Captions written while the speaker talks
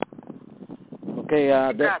Okay,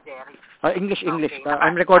 English. Okay.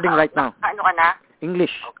 I'm recording right now. Ano ka na?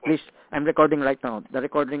 English, Okay. please. I'm recording right now. The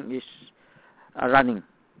recording is running.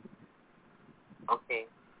 Okay.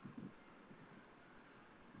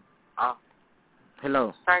 Oh,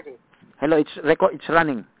 Hello. started. Hello, it's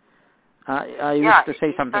running. I wish to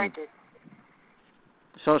say something. Started.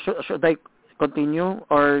 So should I continue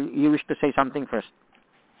or you wish to say something first?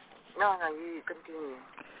 No, you continue.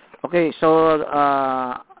 Okay, so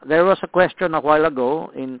there was a question a while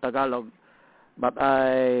ago in Tagalog, but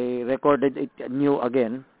I recorded it new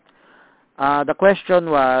again. The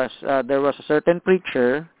question was, there was a certain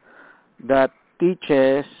preacher that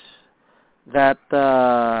teaches that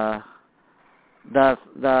the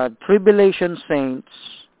tribulation saints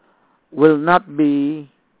will not be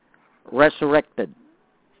resurrected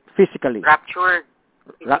physically. Rapture.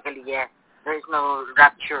 Physically, yes. There is no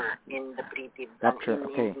rapture in the Rapture,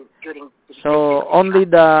 okay. During the So only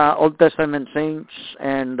the Old Testament saints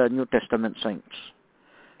and the New Testament saints.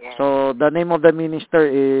 Yes. So the name of the minister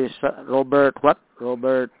is Robert what?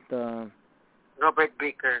 Robert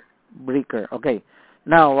Breaker. Breaker. Okay.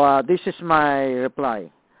 Now this is my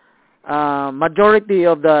reply. Majority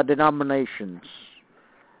of the denominations,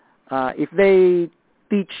 if they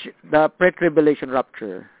teach the pre-tribulation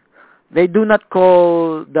rapture, they do not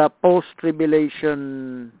call the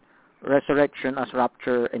post-tribulation resurrection as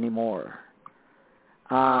rapture anymore.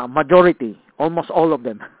 Majority, almost all of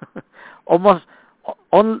them,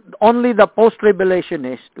 only the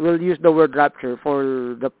post-tribulationists will use the word rapture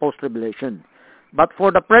for the post-tribulation. But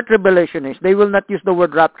for the pre-tribulationists, they will not use the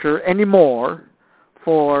word rapture anymore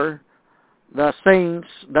for the saints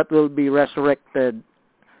that will be resurrected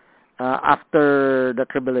after the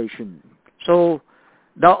tribulation. So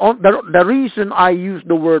the reason I use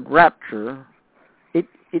the word rapture,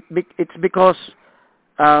 it's because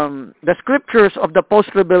the scriptures of the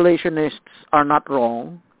post-tribulationists are not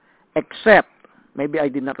wrong, except, maybe I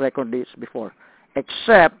did not record this before,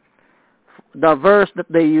 except the verse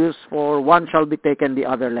that they use for one shall be taken, the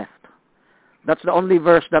other left. That's the only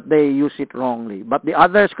verse that they use it wrongly. But the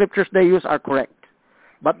other scriptures they use are correct.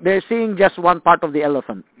 But they're seeing just one part of the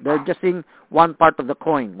elephant. They're just seeing one part of the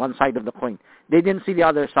coin, one side of the coin. They didn't see the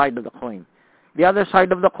other side of the coin. The other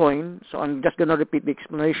side of the coin, so I'm just going to repeat the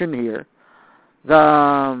explanation here.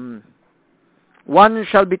 The one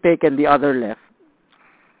shall be taken, the other left,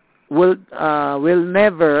 will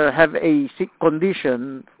never have a sick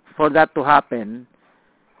condition for that to happen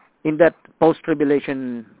in that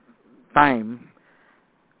post-tribulation time.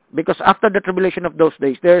 Because after the tribulation of those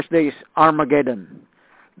days, there's this Armageddon,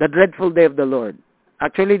 the dreadful day of the Lord.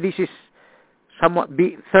 Actually, this is somewhat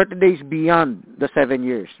 30 days beyond the 7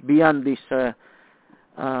 years, beyond this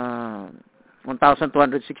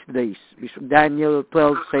 1,260 days. Daniel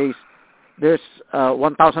 12 says there's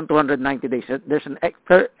 1,290 days. There's an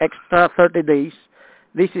extra 30 days.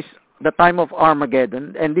 This is the time of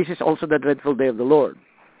Armageddon, and this is also the dreadful day of the Lord.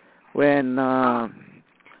 When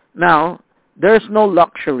now, there's no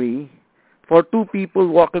luxury for two people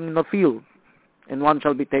walking in the field, and one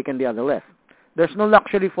shall be taken, the other left. There's no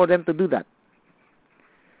luxury for them to do that.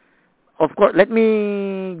 Of course, let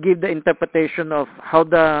me give the interpretation of how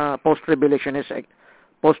the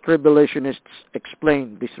post-tribulationists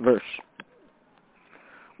explain this verse.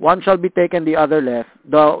 One shall be taken, the other left.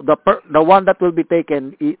 The one that will be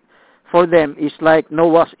taken for them is like in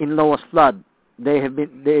Noah's flood. They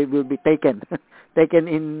will be taken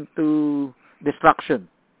into destruction.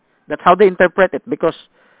 That's how they interpret it, because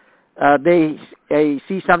they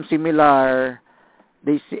see some similar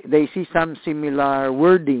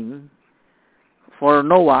wording for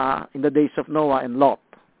Noah in the days of Noah and Lot,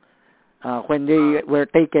 when they were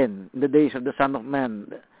taken in the days of the Son of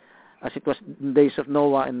Man, as it was in the days of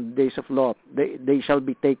Noah and the days of Lot. They shall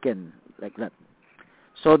be taken, like that.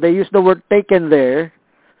 So they use the word taken there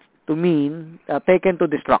to mean taken to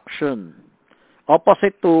destruction,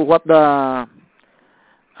 opposite to what the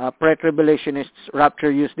pre-tribulationists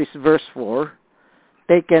rapture use this verse for,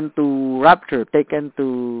 taken to rapture, taken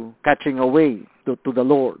to catching away to the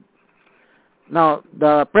Lord. Now,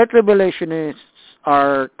 the pre-tribulationists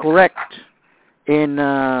are correct in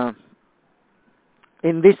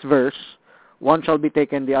this verse, one shall be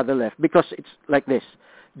taken, the other left, because it's like this.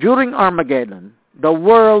 During Armageddon, the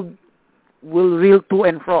world will reel to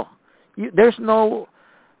and fro. There's no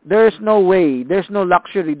way, there's no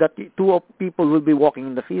luxury that two people will be walking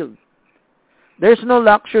in the field. There's no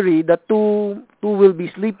luxury that two will be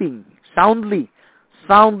sleeping soundly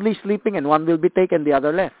sleeping, and one will be taken, the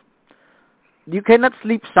other left. You cannot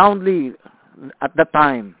sleep soundly at that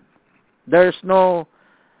time. There's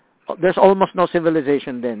almost no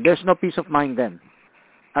civilization then. There's no peace of mind then.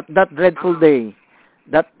 At that dreadful day,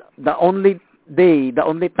 that the only day, the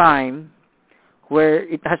only time where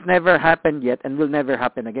it has never happened yet and will never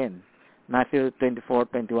happen again. Matthew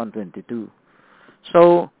 24:21-22.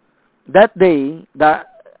 So that day,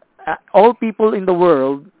 all people in the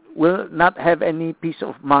world will not have any peace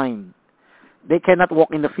of mind. They cannot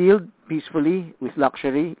walk in the field peacefully, with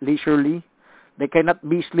luxury, leisurely. They cannot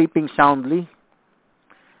be sleeping soundly.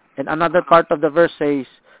 And another part of the verse says,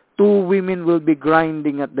 two women will be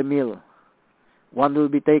grinding at the mill. One will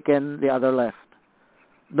be taken, the other left.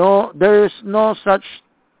 No, there is no such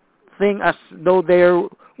thing as though they're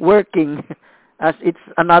working as it's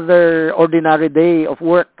another ordinary day of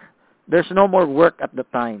work. There's no more work at the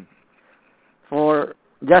time. For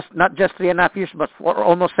not just 3.5 years, but for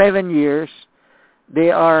almost 7 years,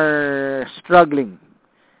 they are struggling.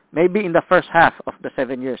 Maybe in the first half of the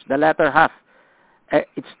 7 years. The latter half,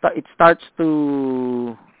 it starts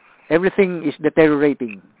to, everything is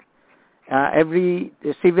deteriorating. Every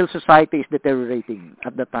civil society is deteriorating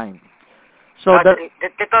at the time. So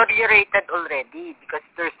deteriorated already because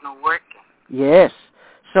there's no work. Yes.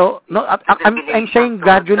 So no, I'm saying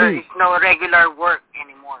gradually. There is no regular work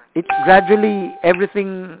anymore. It's gradually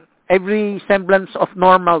everything, every semblance of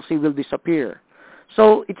normalcy will disappear.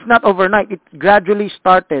 So it's not overnight. It gradually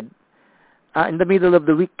started in the middle of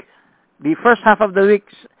the week. The first half of the week,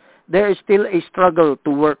 there is still a struggle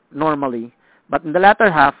to work normally, but in the latter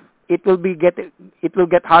half, it will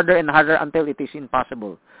get harder and harder until it is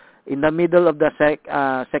impossible. In the middle of the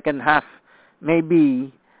second half,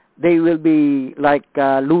 maybe they will be like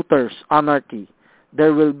looters, anarchy.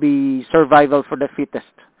 There will be survival for the fittest.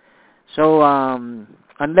 So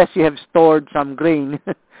unless you have stored some grain,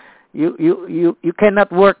 you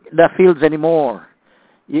cannot work the fields anymore.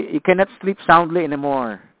 You cannot sleep soundly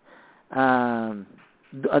anymore.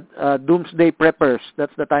 Doomsday preppers.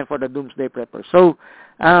 That's the time for the doomsday preppers. So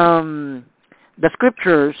the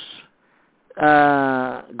scriptures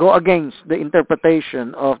go against the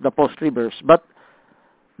interpretation of the post-tribers, but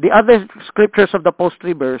the other scriptures of the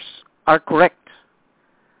post-tribers are correct.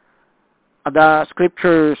 The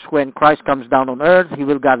scriptures, when Christ comes down on earth, he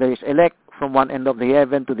will gather his elect from one end of the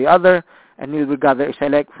heaven to the other, and he will gather his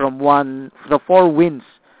elect from the four winds,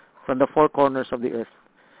 from the four corners of the earth.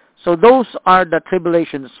 So those are the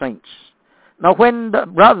tribulation saints. Now when the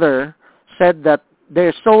brother said that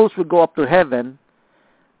their souls will go up to heaven,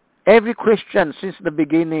 every Christian since the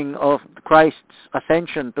beginning of Christ's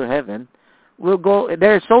ascension to heaven will go,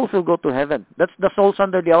 their souls will go to heaven. That's the souls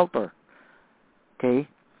under the altar. Okay?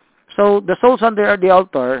 So the souls under the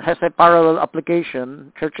altar has a parallel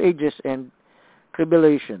application, church ages and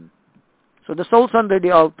tribulation. So the souls under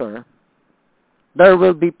the altar, there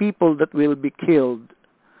will be people that will be killed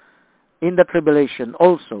in the tribulation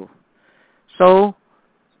also. So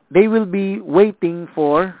they will be waiting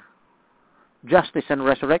for justice and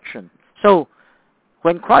resurrection. So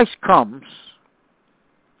when Christ comes,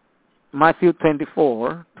 Matthew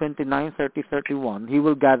 24:29, 30, 31, he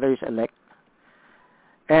will gather his elect.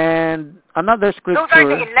 And another scripture... Those are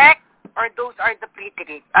the elect, or those are the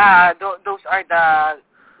pre-trib? Those are the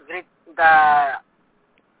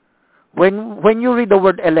when you read the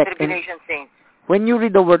word elect, tribulation saints. When you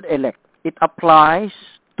read the word elect, it applies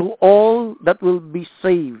to all that will be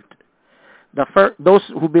saved. Those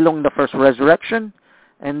who belong in the first resurrection,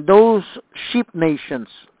 and those sheep nations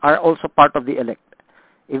are also part of the elect.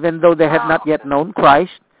 Even though they have not yet known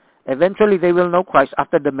Christ, eventually they will know Christ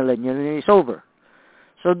after the millennium is over.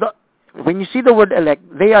 So when you see the word elect,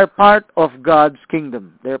 they are part of God's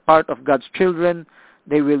kingdom. They are part of God's children.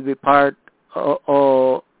 They will be part,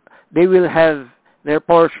 or they will have their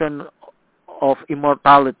portion of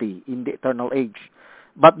immortality in the eternal age.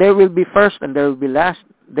 But there will be first and there will be last.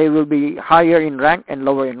 They will be higher in rank and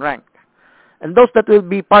lower in rank. And those that will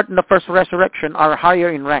be part in the first resurrection are higher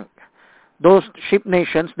in rank. Those sheep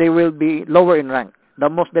nations, they will be lower in rank. The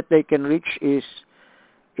most that they can reach is,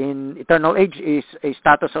 in eternal age, is a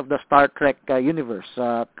status of the Star Trek universe.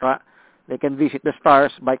 They can visit the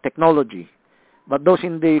stars by technology. But those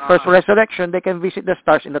in the first resurrection, they can visit the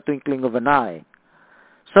stars in the twinkling of an eye.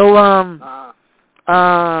 So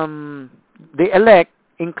the elect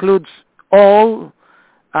includes all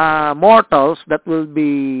mortals that will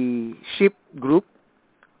be sheep group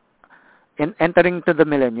in entering to the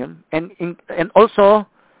millennium, and also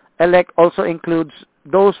elect also includes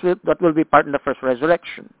those that will be part in the first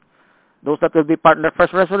resurrection. Those that will be part in the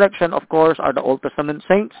first resurrection, of course, are the Old Testament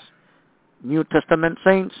saints, New Testament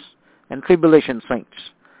saints, and tribulation saints.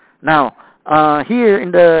 Now, here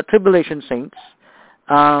in the tribulation saints,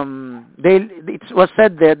 it was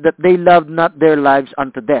said there that they loved not their lives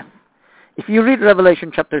unto death. If you read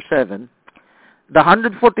Revelation chapter 7, the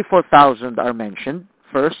 144,000 are mentioned,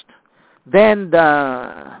 first, then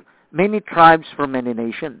the many tribes from many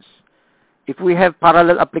nations. If we have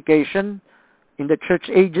parallel application in the church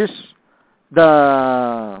ages,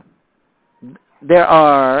 there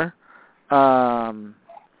are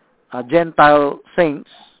Gentile saints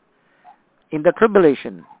in the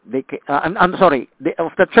tribulation. I'm sorry,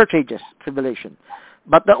 of the church ages tribulation.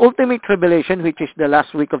 But the ultimate tribulation, which is the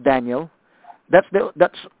last week of Daniel, that's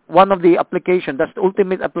one of the application. That's the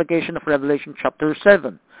ultimate application of Revelation chapter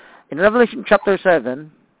 7. In Revelation chapter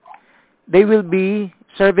 7, they will be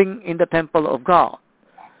serving in the temple of God.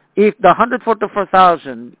 If the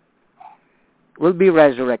 144,000 will be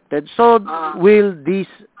resurrected, so will these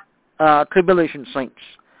tribulation saints.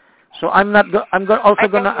 So I'm also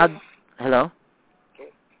gonna add. Hello.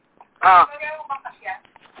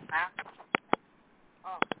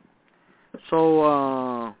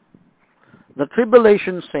 So the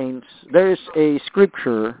tribulation saints, there is a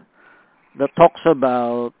scripture that talks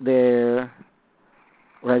about their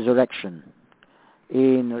resurrection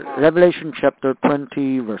in Revelation chapter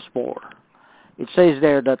 20 verse 4. It says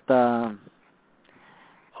there that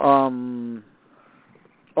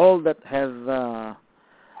all that have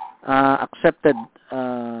accepted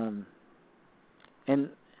and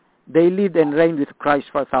they lived and reigned with Christ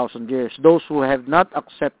for 1,000 years. Those who have not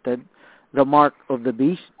accepted the mark of the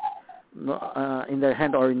beast in their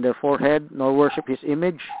hand or in their forehead, nor worship his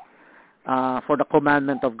image, for the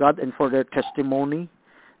commandment of God and for their testimony.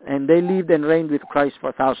 And they lived and reigned with Christ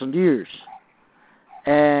for 1,000 years.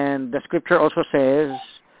 And the scripture also says,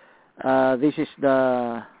 this is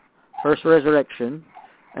the first resurrection,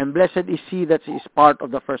 and blessed is he that is part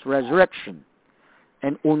of the first resurrection,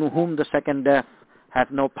 and on whom the second death hath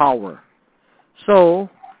no power. So,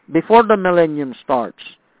 before the millennium starts,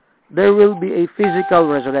 there will be a physical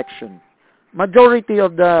resurrection. Majority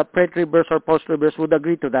of the pre-tribers or post-tribers would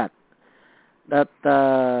agree to that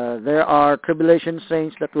there are tribulation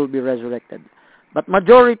saints that will be resurrected. But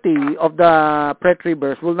majority of the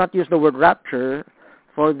pre-tribers will not use the word rapture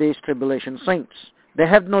for these tribulation saints. They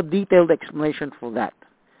have no detailed explanation for that.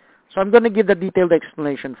 So I'm going to give the detailed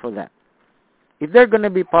explanation for that. If they're going to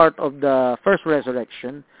be part of the first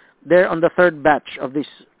resurrection, they're on the third batch of this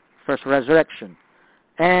first resurrection.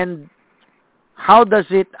 And how does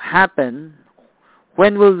it happen?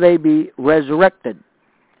 When will they be resurrected?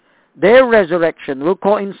 Their resurrection will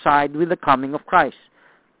coincide with the coming of Christ.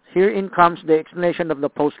 Herein comes the explanation of the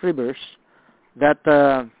post-tribers that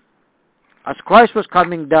as Christ was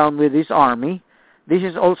coming down with his army, this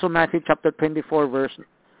is also Matthew chapter 24 verse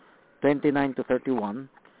 29 to 31,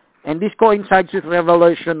 and this coincides with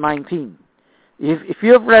Revelation 19. If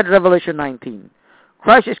you have read Revelation 19,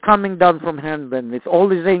 Christ is coming down from heaven with all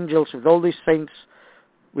his angels, with all his saints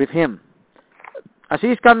with him. As he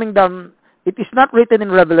is coming down, it is not written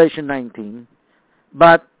in Revelation 19,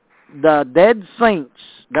 but the dead saints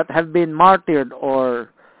that have been martyred or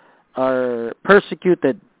are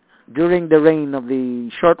persecuted during the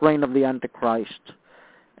short reign of the Antichrist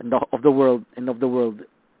and of the world,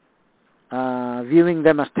 viewing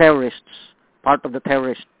them as terrorists, part of the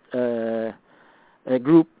terrorist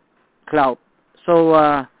group clout.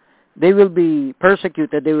 So they will be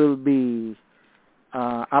persecuted, they will be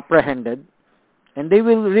apprehended, and they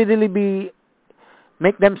will readily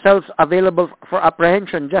make themselves available for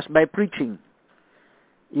apprehension just by preaching.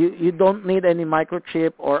 You don't need any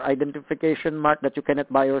microchip or identification mark that you cannot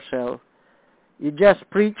buy or sell. You just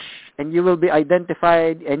preach and you will be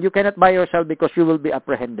identified, and you cannot buy or sell because you will be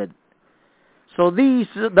apprehended. So these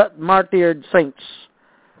martyred saints,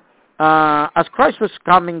 as Christ was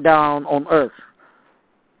coming down on earth,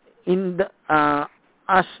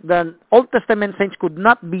 as the Old Testament saints could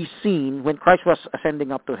not be seen when Christ was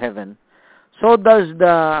ascending up to heaven, so does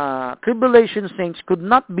the tribulation saints could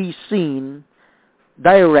not be seen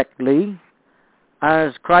directly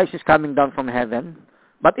as Christ is coming down from heaven,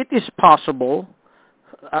 but it is possible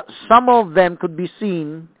some of them could be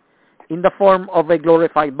seen in the form of a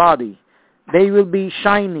glorified body. They will be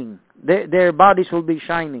shining. Their bodies will be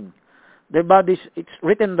shining. Their bodies, it's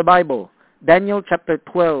written in the Bible, Daniel chapter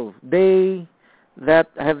 12, they that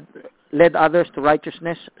have led others to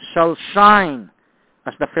righteousness shall shine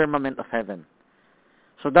as the firmament of heaven.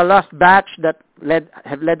 So the last batch that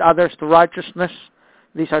have led others to righteousness,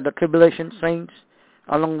 these are the tribulation saints,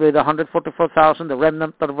 along with the 144,000, the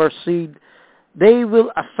remnant of our seed. They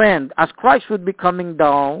will ascend. As Christ would be coming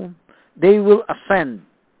down, they will ascend.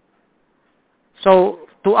 So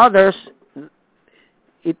to others,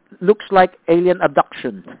 it looks like alien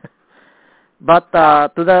abduction. But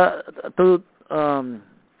but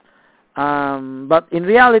in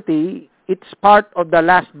reality, it's part of the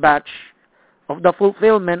last batch of the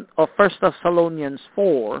fulfillment of 1 Thessalonians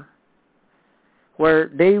 4, where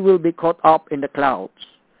they will be caught up in the clouds.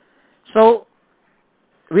 So,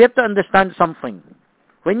 we have to understand something.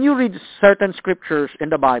 When you read certain scriptures in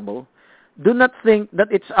the Bible, do not think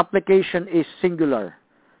that its application is singular,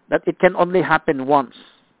 that it can only happen once.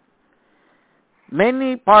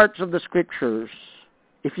 Many parts of the scriptures,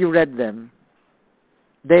 if you read them,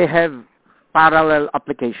 they have parallel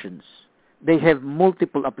applications. They have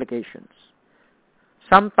multiple applications.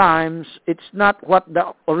 Sometimes it's not what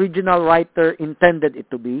the original writer intended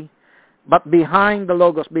it to be, but behind the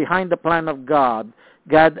Logos, behind the plan of God,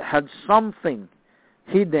 God had something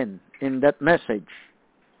hidden in that message.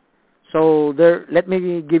 So let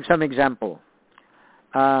me give some example.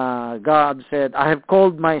 God said, I have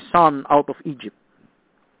called my son out of Egypt.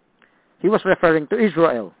 He was referring to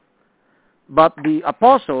Israel. But the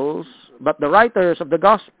apostles, but the writers of the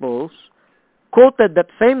Gospels, quoted that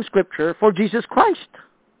same scripture for Jesus Christ.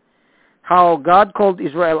 How God called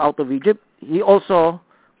Israel out of Egypt, He also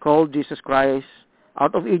called Jesus Christ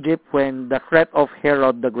out of Egypt when the threat of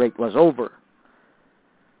Herod the Great was over.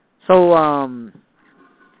 So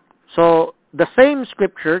the same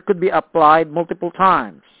scripture could be applied multiple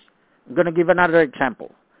times. I'm going to give another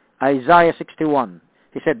example. Isaiah 61.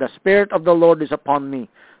 He said, the Spirit of the Lord is upon me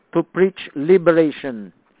to preach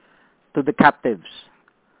liberation to the captives.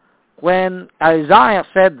 When Isaiah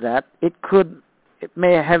said that, it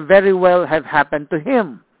may have very well have happened to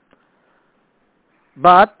him.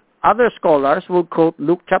 But other scholars will quote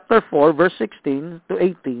Luke chapter 4, verse 16 to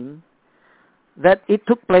 18, that it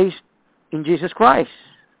took place in Jesus Christ.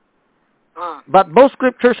 But both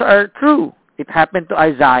scriptures are true. It happened to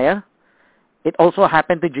Isaiah. It also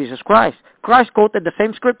happened to Jesus Christ. Christ quoted the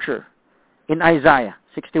same scripture in Isaiah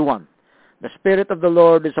 61. The Spirit of the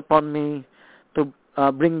Lord is upon me to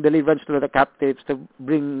bring deliverance to the captives, to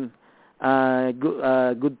bring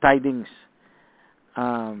good tidings.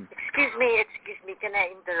 Excuse me, can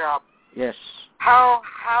I interrupt? Yes. How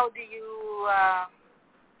do you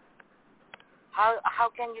how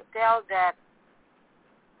can you tell that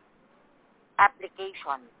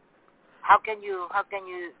application? How can you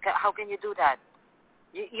do that?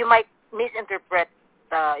 You might misinterpret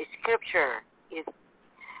scripture.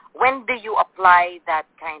 When do you apply that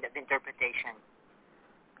kind of interpretation?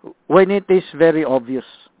 When it is very obvious.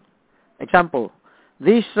 Example,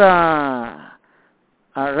 this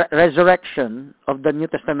resurrection of the New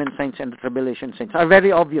Testament saints and the tribulation saints are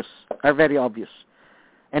very obvious.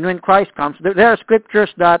 And when Christ comes, there are scriptures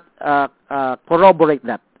that corroborate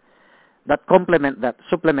that complement that,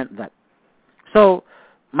 supplement that. So,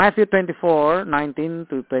 Matthew 24, 19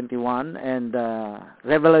 to 21, and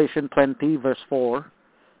Revelation 20, verse 4.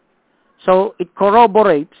 So, it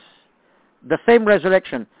corroborates the same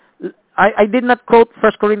resurrection. I did not quote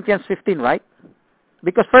 1 Corinthians 15, right?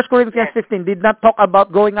 Because 1 Corinthians 15 did not talk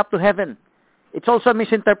about going up to heaven. It's also a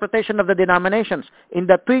misinterpretation of the denominations. In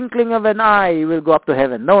the twinkling of an eye, you will go up to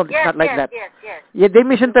heaven. No, it's not like that. Yeah, they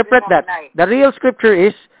misinterpret that. The real scripture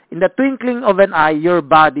is, in the twinkling of an eye, your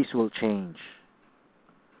bodies will change.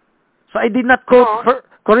 So I did not quote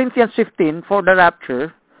Corinthians 15 for the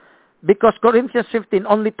rapture, because Corinthians 15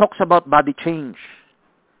 only talks about body change.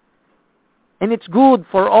 And it's good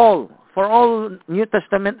for all New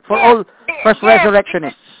Testament, for all first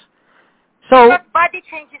resurrectionists. So, but body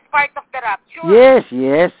change is part of the rapture.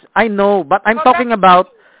 Yes, I know, but I'm talking about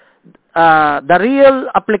the real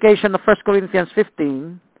application of 1 Corinthians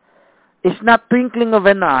 15 is not twinkling of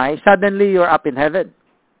an eye, suddenly you're up in heaven.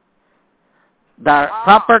 The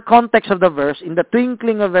proper context of the verse, in the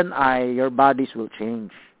twinkling of an eye, your bodies will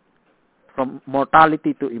change from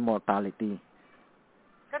mortality to immortality.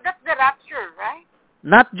 So that's the rapture, right?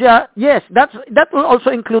 Not just, yes, that will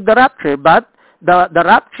also include the rapture, but the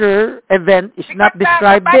rapture event is not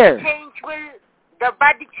described there. The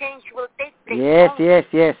body change will take place.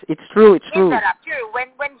 Yes, it's true. In the rapture,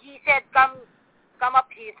 when he said, come up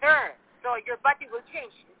hither, so your body will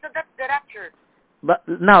change. So that's the rapture. But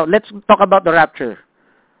now, let's talk about the rapture.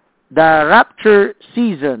 The rapture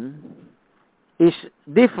season is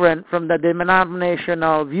different from the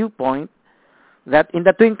denominational viewpoint that in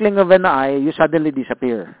the twinkling of an eye, you suddenly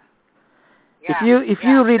disappear. If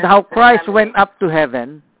you read how Christ went up to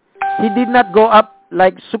heaven, He did not go up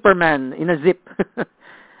like Superman in a zip.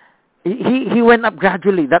 he went up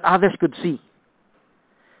gradually that others could see.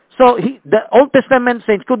 So the Old Testament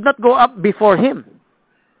saints could not go up before Him.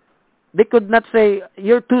 They could not say,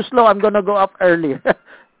 you're too slow, I'm going to go up earlier,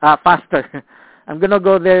 faster. I'm going to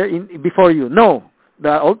go there before you. No.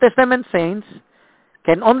 The Old Testament saints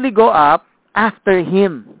can only go up after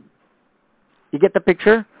Him. You get the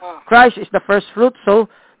picture? Christ is the first fruit, so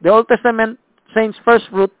the Old Testament saints' first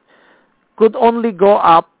fruit could only go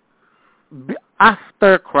up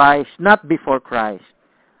after Christ, not before Christ,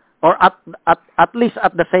 or at least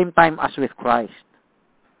at the same time as with Christ.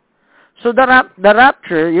 So the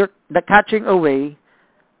rapture, the catching away,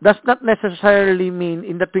 does not necessarily mean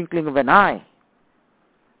in the twinkling of an eye.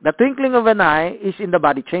 The twinkling of an eye is in the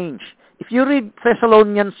body change. If you read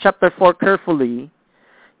Thessalonians chapter 4 carefully,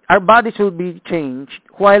 our bodies will be changed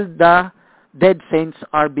while the dead saints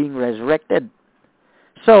are being resurrected.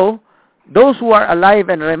 So, those who are alive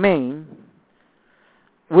and remain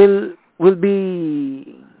will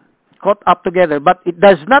be caught up together, but it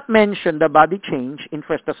does not mention the body change in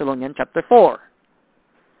 1 Thessalonians chapter 4.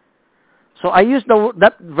 So I use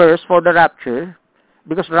that verse for the rapture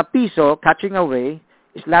because rapizo, catching away,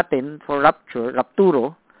 is Latin for rapture,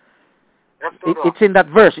 rapturo. It's in that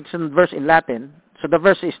verse. It's in verse in Latin. So the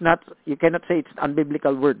verse is not, you cannot say it's an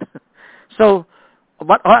unbiblical word. So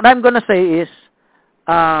what I'm going to say is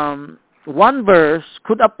one verse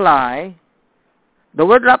could apply, the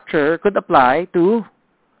word rapture could apply to,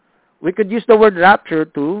 we could use the word rapture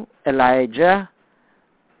to Elijah,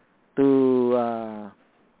 to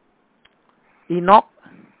Enoch.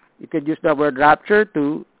 You could use the word rapture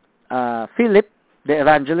to Philip, the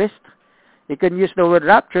evangelist. You can use the word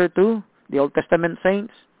rapture to the Old Testament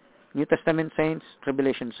saints, New Testament saints,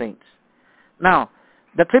 tribulation saints. Now,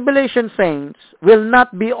 the tribulation saints will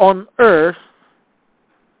not be on earth,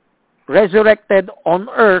 resurrected on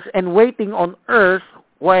earth, and waiting on earth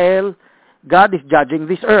while God is judging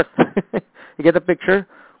this earth. You get the picture?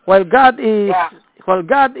 While God is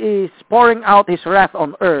pouring out His wrath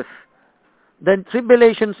on earth, then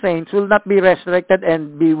tribulation saints will not be resurrected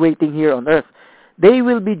and be waiting here on earth. They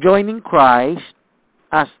will be joining Christ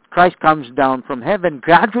as Christ comes down from heaven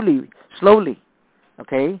gradually, slowly.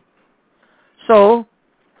 Okay? So,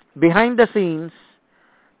 behind the scenes,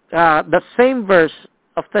 the same verse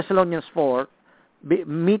of Thessalonians 4,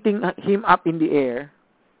 meeting Him up in the air,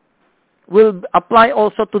 will apply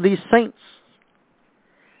also to these saints.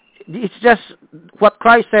 It's just what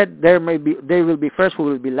Christ said, there will be first who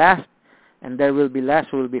will be last, and there will be last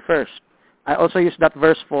who will be first. I also use that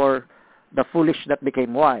verse for the foolish that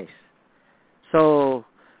became wise. So,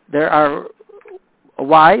 there are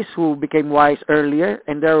wise who became wise earlier,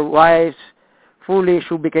 and there are foolish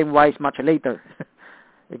who became wise much later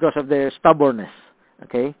because of their stubbornness.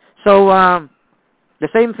 Okay? So, the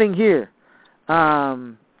same thing here.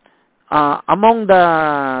 Among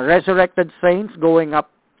the resurrected saints going up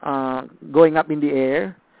in the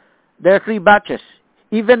air, there are three batches.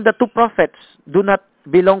 Even the two prophets do not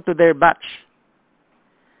belong to their batch.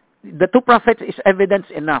 The two prophets is evidence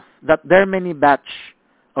enough that there are many batch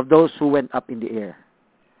of those who went up in the air.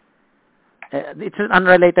 It's an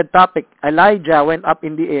unrelated topic. Elijah went up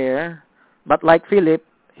in the air, but like Philip,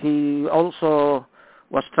 he also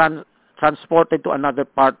was transported to another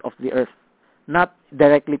part of the earth, not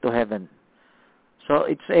directly to heaven. So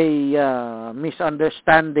it's a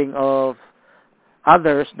misunderstanding of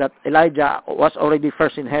others that Elijah was already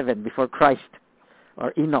first in heaven before Christ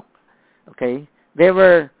or Enoch. Okay? They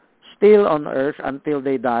were still on earth until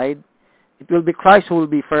they died. It will be Christ who will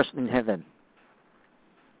be first in heaven.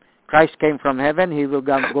 Christ came from heaven. He will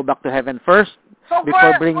go back to heaven first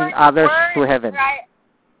before bringing others to heaven.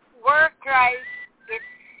 Where Christ is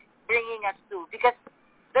bringing us to, because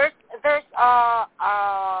there's a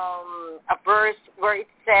verse where it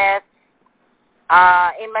says,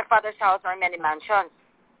 "In my Father's house are many mansions."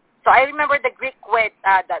 So I remember the Greek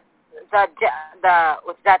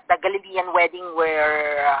the Galilean wedding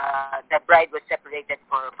where the bride was separated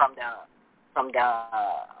from the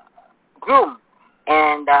groom,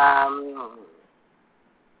 and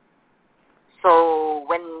so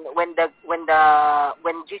when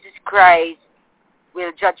Jesus Christ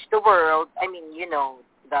will judge the world, I mean,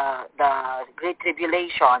 the Great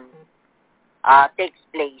Tribulation takes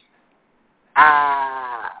place.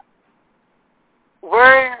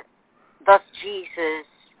 Where does Jesus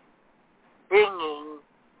bringing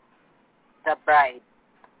the bride?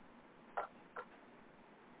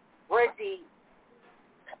 Where's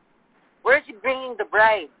he bringing the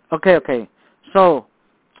bride? Okay. So,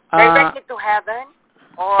 directly to heaven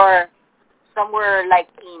or somewhere like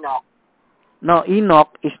Enoch? No,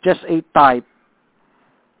 Enoch is just a type,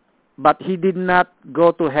 but he did not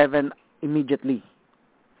go to heaven immediately.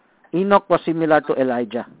 Enoch was similar to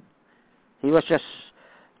Elijah. He was just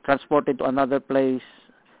transported to another place.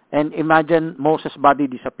 And imagine Moses' body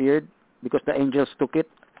disappeared because the angels took it.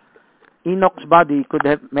 Enoch's body could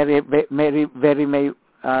have very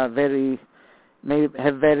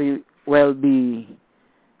well be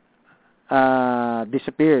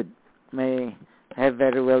disappeared. have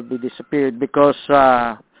very well be disappeared because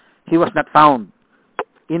he was not found.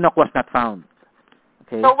 Enoch was not found.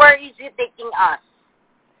 Okay. So where is it taking us?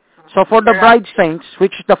 So for the bride saints,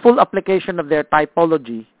 which is the full application of their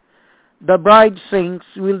typology, the bride saints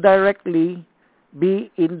will directly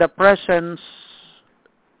be in the presence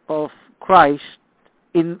of Christ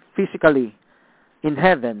physically in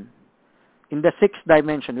heaven, in the sixth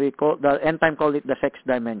dimension. We call the end time call it the sixth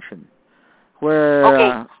dimension,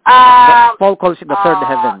 where Paul calls it the third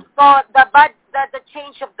heaven. So the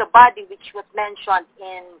change of the body, which was mentioned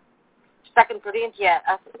in 2 Corinthians,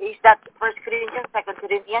 is that 1 Corinthians, 2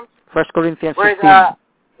 Corinthians? 1 Corinthians 15.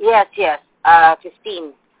 Yes,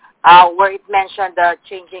 15. Where it mentioned the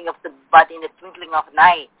changing of the body in the twinkling of an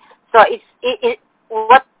eye. So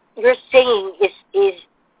what you're saying is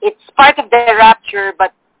it's part of the rapture,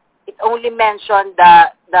 but it only mentioned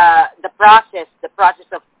the process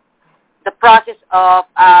of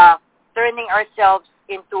turning ourselves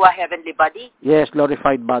into a heavenly body. Yes,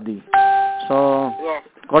 glorified body. So yes.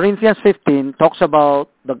 Corinthians 15 talks about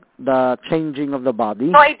the changing of the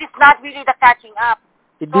body. So it is not really the catching up.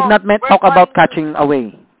 It did not talk about catching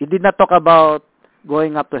away. It did not talk about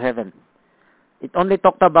going up to heaven. It only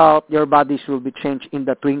talked about your bodies will be changed in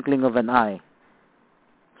the twinkling of an eye.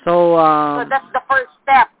 So that's the first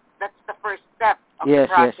step. That's the first step of the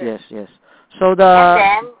process. Yes. So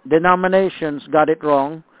the denominations got it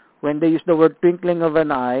wrong when they use the word twinkling of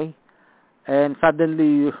an eye, and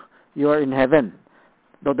suddenly you are in heaven.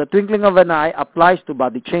 Though the twinkling of an eye applies to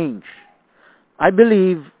body change. I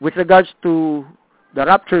believe with regards to the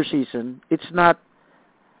rapture season, it's not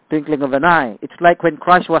twinkling of an eye. It's like when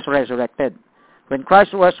Christ was resurrected. When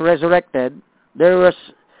Christ was resurrected, he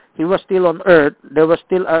was still on earth. There was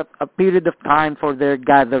still a period of time for their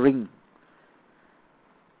gathering.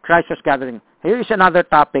 Christ was gathering. Here is another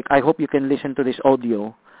topic. I hope you can listen to this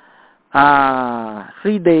audio.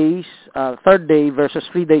 3 days, third day versus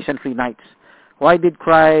 3 days and 3 nights. Why did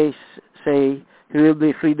Christ say he will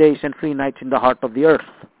be 3 days and 3 nights in the heart of the earth?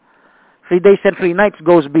 3 days and 3 nights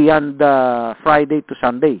goes beyond Friday to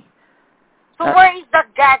Sunday. So where is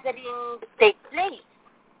that gathering take place?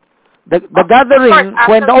 The gathering, course,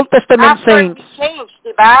 when the Old Testament saints... we change,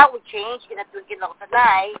 diba? We change in a twinkling of an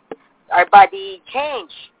eye. Our body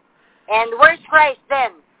change. And where's Christ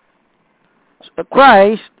then?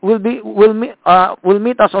 Christ will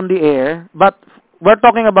meet us on the air, but we're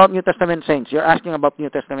talking about New Testament saints. You're asking about New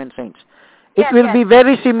Testament saints. It will be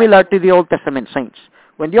very similar to the Old Testament saints.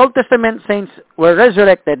 When the Old Testament saints were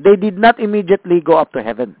resurrected, they did not immediately go up to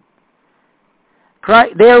heaven.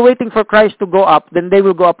 They are waiting for Christ to go up, then they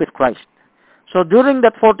will go up with Christ. So during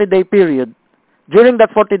that 40-day period,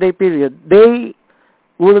 they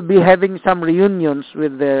will be having some reunions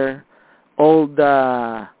with their old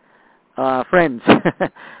friends,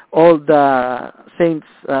 old saints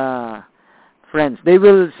friends. They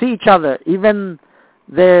will see each other, even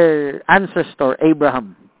their ancestor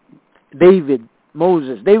Abraham, David,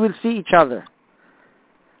 Moses. They will see each other.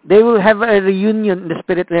 They will have a reunion in the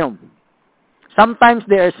spirit realm. Sometimes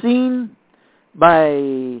they are seen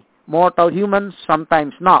by mortal humans,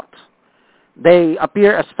 sometimes not. They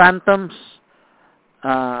appear as phantoms,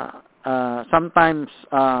 sometimes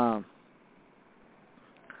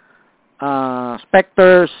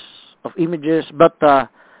specters of images, but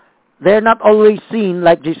they're not always seen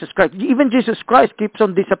like Jesus Christ. Even Jesus Christ keeps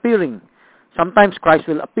on disappearing. Sometimes Christ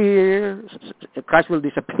will appear, Christ will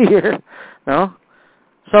disappear. No?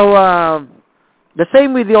 So, the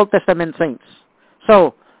same with the Old Testament saints.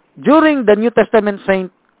 So, during the New Testament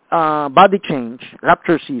saint body change,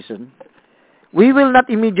 rapture season, we will not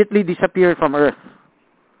immediately disappear from earth.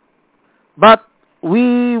 But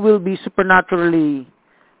we will be supernaturally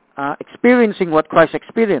experiencing what Christ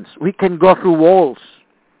experienced. We can go through walls.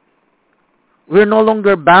 We're no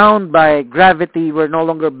longer bound by gravity. We're no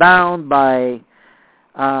longer bound by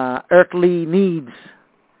earthly needs.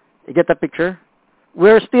 You get the picture?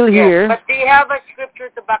 We're still here. But do you have a scripture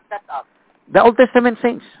to back that up? The Old Testament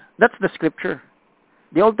saints. That's the scripture.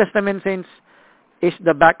 The Old Testament saints is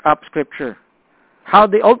the backup scripture. How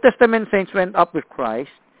the Old Testament saints went up with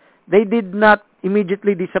Christ, they did not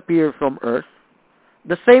immediately disappear from earth.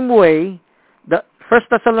 The same way, the 1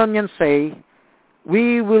 Thessalonians say,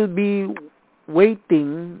 we will be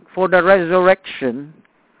waiting for the resurrection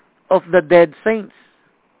of the dead saints.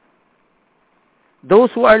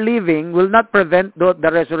 Those who are living will not prevent the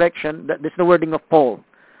resurrection. That is the wording of Paul.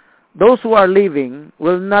 Those who are living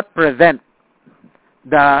will not prevent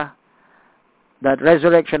the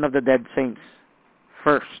resurrection of the dead saints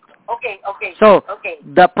first. Okay. So,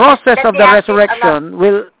 the process of the resurrection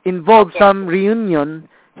will involve some reunion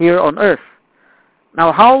here on earth.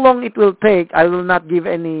 Now, how long it will take, I will not give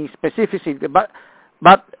any specificity, but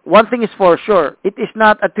one thing is for sure, it is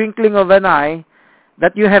not a twinkling of an eye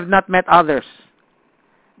that you have not met others,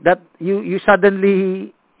 that you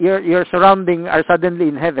suddenly, your surrounding are suddenly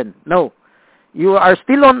in heaven. No. You are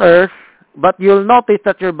still on earth, but you'll notice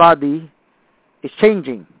that your body is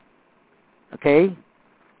changing. Okay?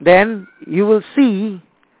 Then you will see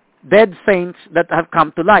dead saints that have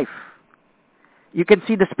come to life. You can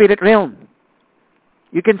see the spirit realm.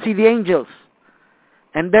 You can see the angels.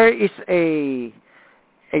 And there is a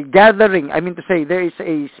gathering, I mean to say, there is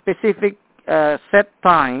a specific set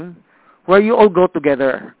time where you all go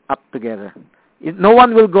together, up together. No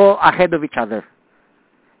one will go ahead of each other.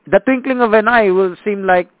 The twinkling of an eye will seem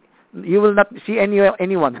like you will not see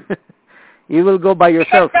anyone. You will go by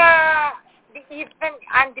yourself. Because even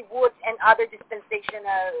Andy Woods and other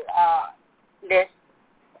dispensational lists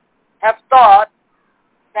have taught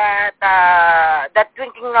that that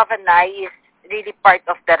twinkling of an eye is really part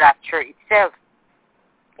of the rapture itself.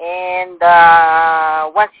 And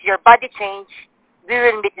once your body change, we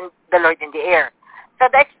will meet the Lord in the air. So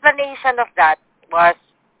the explanation of that was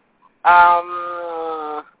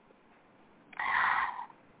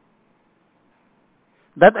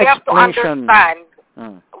that we have to explanation, understand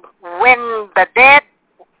when the dead,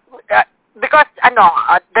 because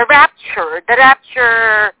the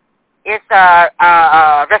rapture is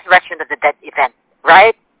a resurrection of the dead event,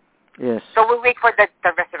 right? Yes. So we wait for the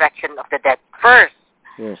resurrection of the dead first.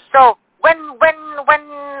 Yes. So when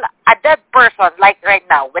a dead person, like right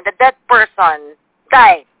now, when the dead person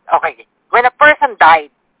died, okay, when a person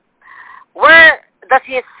died, where does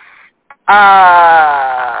his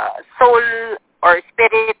soul or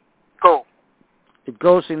spirit go? It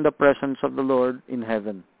goes in the presence of the Lord in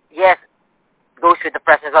heaven. Yes, goes with the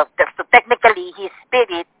presence of. So technically, his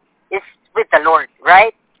spirit is with the Lord,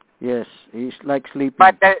 right? Yes, he's like sleeping.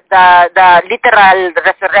 But the literal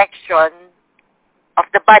resurrection of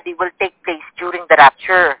the body will take place during the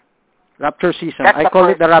rapture. Rapture season. I call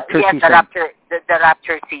it the rapture season. Yes, the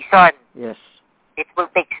rapture season. Yes. It will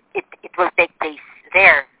take place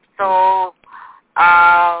there. So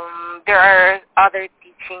there are other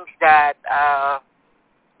teachings that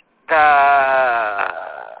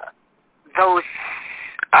those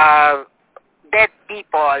dead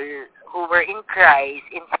people who were in Christ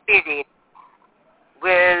in spirit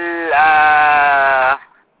will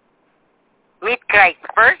meet Christ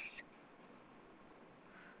first,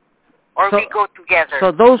 or we go together.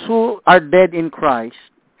 So those who are dead in Christ,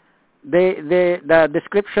 the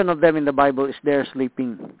description of them in the Bible is they're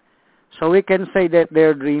sleeping. So we can say that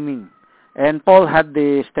they're dreaming. And Paul had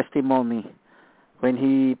this testimony. When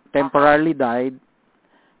he temporarily died,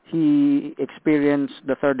 he experienced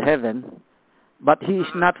the third heaven, but he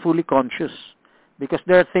is not fully conscious because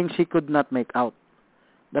there are things he could not make out.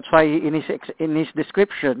 That's why in his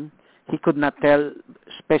description, he could not tell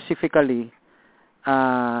specifically,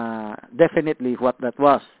 definitely what that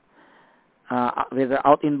was. Whether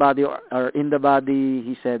out in body or in the body,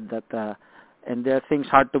 he said that, and there are things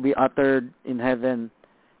hard to be uttered in heaven.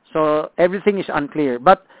 So everything is unclear.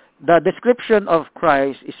 But the description of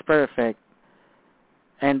Christ is perfect.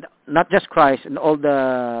 And not just Christ, and all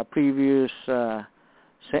the previous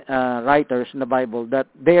writers in the Bible, that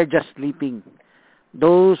they are just sleeping.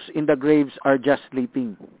 Those in the graves are just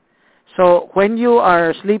sleeping. So when you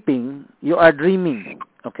are sleeping, you are dreaming,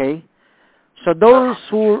 okay? So those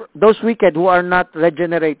wicked who are not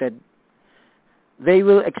regenerated, they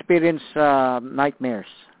will experience nightmares.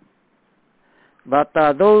 But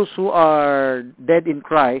those who are dead in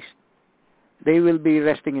Christ, they will be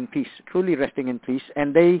resting in peace, truly resting in peace,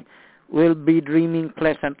 and they will be dreaming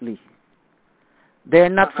pleasantly. They're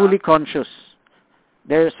not fully conscious.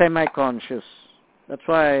 They're semi-conscious. That's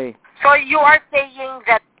why... So you are saying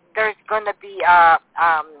that there's going to be a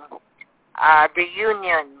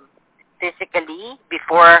reunion physically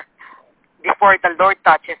before the Lord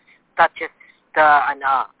touches the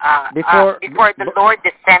before the Lord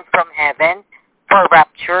descends from heaven for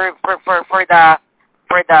rapture for the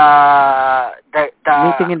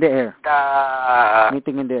meeting in the air.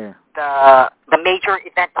 Meeting in the air. The major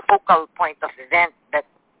event, the focal point of event that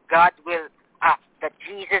God will that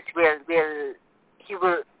Jesus will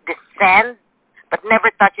descend, but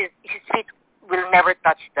never touches his feet will never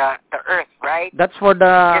touch the earth, right? That's for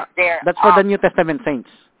the New Testament saints.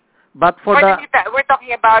 But we're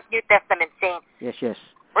talking about New Testament saints. Yes.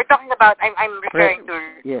 We're talking about I'm referring to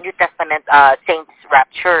yes. New Testament saints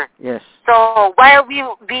rapture. Yes. So while we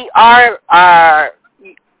are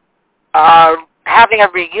having a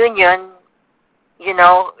reunion,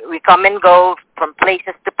 we come and go from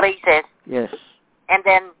places to places. Yes.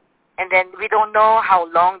 And and then we don't know how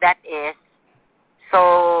long that is.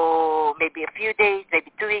 So maybe a few days,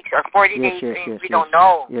 maybe 2 weeks or 40 Yes, days, yes, yes, we yes. don't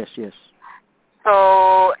know. Yes, yes.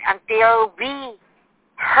 So until we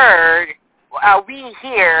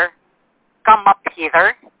hear, come up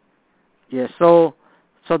hither, Yes. So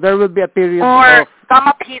there will be a period or of come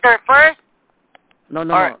up hither first, no.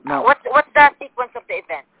 or what's the sequence of the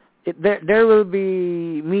event? There will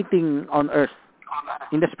be meeting on earth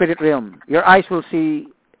in the spirit realm. Your eyes will see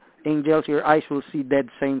angels. Your eyes will see dead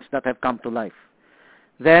saints that have come to life.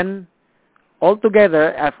 Then, all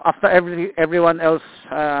together, after everyone else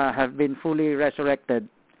have been fully resurrected,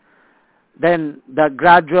 then the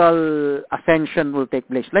gradual ascension will take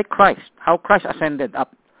place, like Christ. How Christ ascended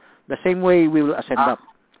up, the same way we will ascend up.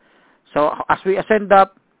 So as we ascend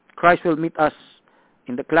up, Christ will meet us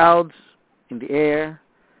in the clouds, in the air.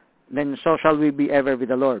 Then so shall we be ever with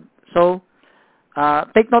the Lord. So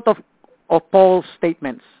take note of Paul's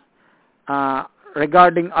statements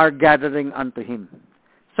regarding our gathering unto Him.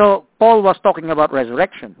 So Paul was talking about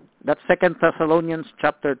resurrection. That's 2 Thessalonians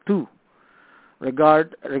chapter 2.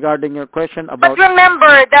 Regarding your question about. But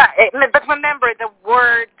remember the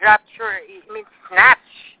word rapture. It means snatch.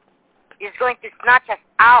 He's going to snatch us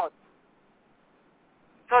out.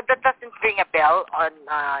 So that doesn't ring a bell on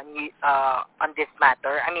this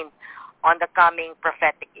matter. I mean, on the coming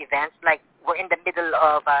prophetic events, like we're in the middle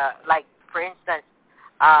of, like for instance,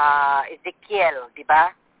 Ezekiel,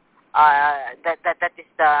 diba? That is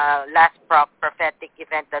the last prophetic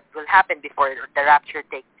event that will happen before the rapture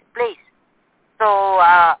takes place. So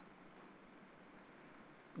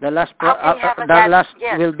the last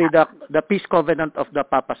yes. will be the peace covenant of the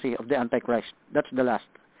papacy of the Antichrist. That's the last.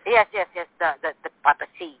 Yes. The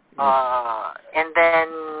papacy. And then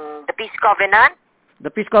the peace covenant. The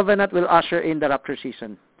peace covenant will usher in the rapture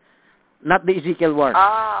season, not the Ezekiel war.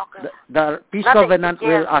 Okay. The peace Not covenant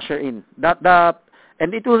will usher in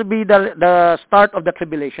and it will be the start of the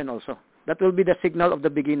tribulation also. That will be the signal of the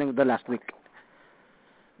beginning of the last week.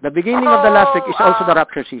 The beginning of the last week is also the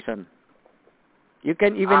rapture season. You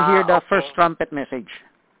can even hear the first trumpet message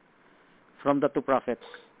from the two prophets.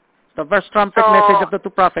 The first trumpet message of the two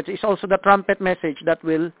prophets is also the trumpet message that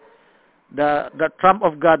will, the trump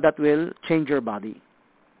of God that will change your body.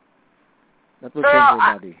 That will change your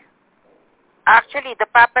body. Actually, the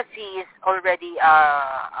papacy is already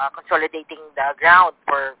consolidating the ground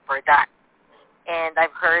for that. And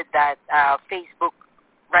I've heard that Facebook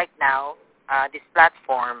right now, this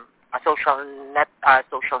platform,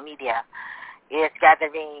 social media, is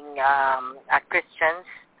gathering Christians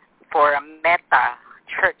for a meta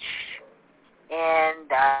church.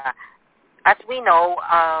 And as we know,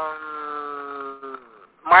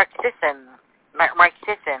 Marxism,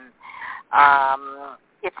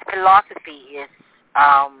 its philosophy is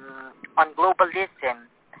on globalism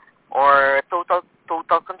or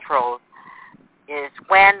total control. Is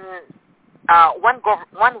when one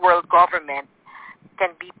world government can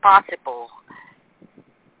be possible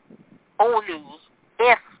only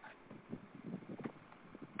if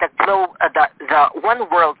the one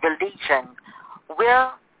world religion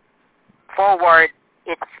will forward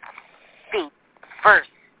its feet first.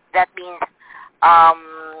 That means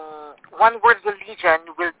one world religion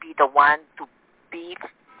will be the one to be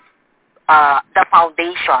the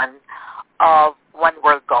foundation of one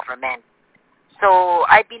world government. So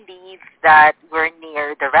I believe that we're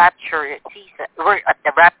near the rapture season. We're at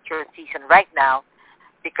the rapture season right now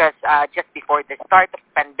because just before the start of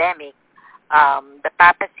pandemic, the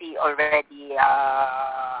papacy already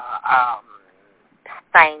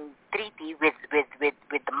signed treaty with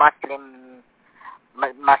the Muslim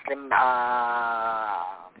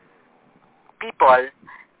people,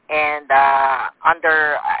 and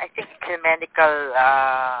under I think ecumenical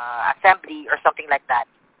assembly or something like that.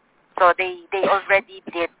 So they already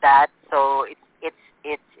did that. So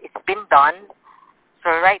it's been done. So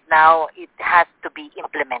right now it has to be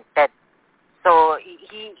implemented. So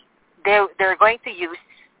they're going to use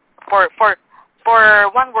for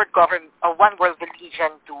one world government or one world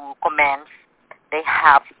religion to commence. They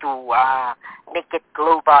have to make it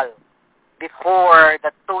global before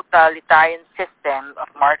the totalitarian system of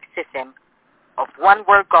Marxism of one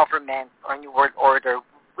world government or new world order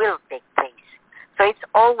will take place. So it's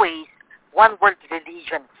always one world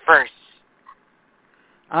religion first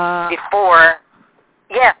before.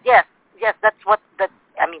 Yes. That's what that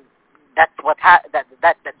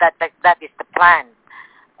is the plan.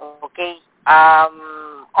 Okay.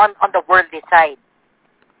 On the worldly side,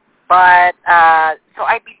 but so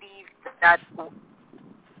I believe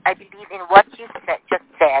in what you just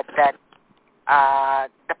said that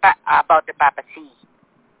about the papacy,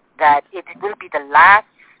 that it will be the last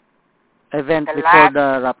event the before last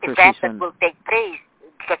the rapture event that season. will take place,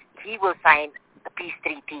 because he will sign the peace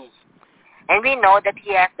treaty. And we know that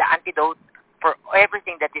he has the antidote for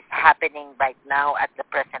everything that is happening right now at the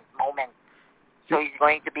present moment. So he's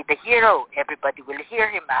going to be the hero. Everybody will hear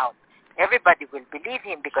him out. Everybody will believe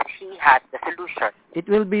him because he has the solution. It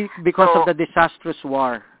will be because So- of the disastrous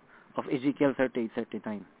war of Ezekiel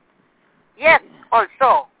 38:39. Yes,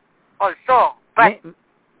 also. But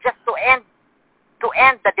just to end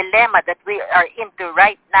the dilemma that we are into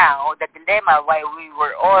right now, the dilemma why we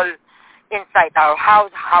were all inside our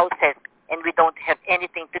houses and we don't have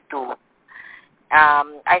anything to do.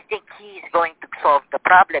 I think he's going to solve the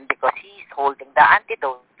problem because he's holding the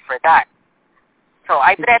antidote for that. So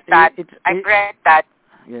I've read that. Yes.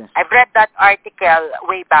 I've read that article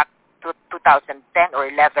way back to 2010 or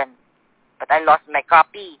 11, but I lost my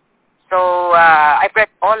copy. So I've read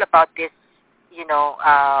all about this,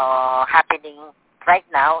 happening right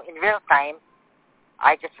now in real time.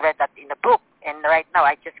 I just read that in a book, and right now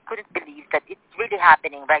I just couldn't believe that it's really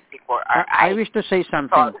happening right before our I eyes. wish to say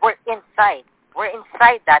something. So we're inside. We're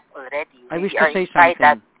inside that already. I We wish are to say inside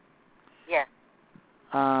that. something. Yes.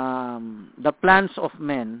 The plans of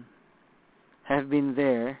men have been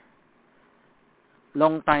there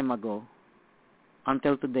long time ago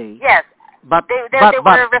until today. Yes. But They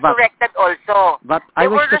were resurrected also. But They I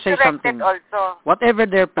were wish to say resurrected something. also. Whatever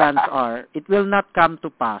their plans are, it will not come to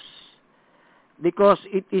pass because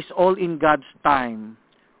it is all in God's time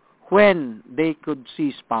when they could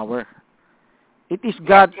seize power. It is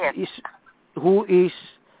God Yes. who is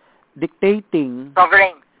dictating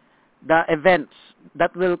Sovereign. the events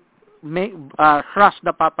that will make thrust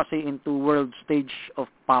the papacy into world stage of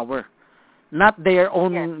power, not their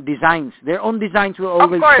own designs. Their own designs will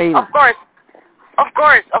always fail. Of course.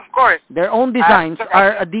 Their own designs because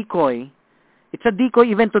are a decoy. It's a decoy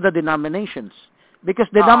even to the denominations, because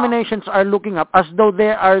denominations are looking up as though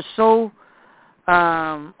they are so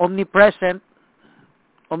omnipresent,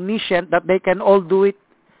 omniscient that they can all do it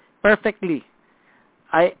perfectly.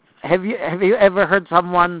 Have you ever heard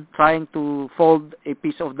someone trying to fold a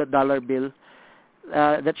piece of the dollar bill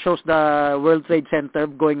that shows the World Trade Center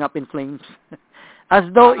going up in flames, as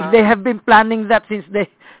though they have been planning that since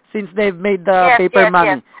they've made the paper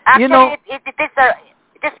money. Actually, it is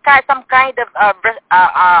some kind of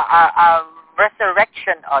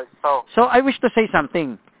resurrection also. So I wish to say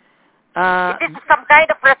something. It is some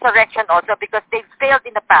kind of resurrection also because they failed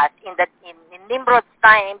in the past in Nimrod's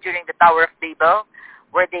time during the Tower of Babel,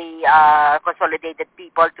 where they consolidated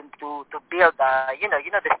people to build. The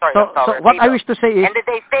story of Tower So of what Babel. I wish to say is, and then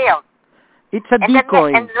they failed. It's a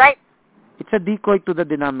decoy. Right. It's a decoy to the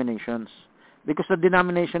denominations because the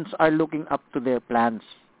denominations are looking up to their plans.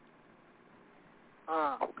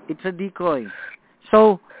 It's a decoy.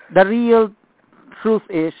 So the real truth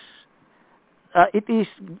is, it is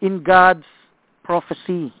in God's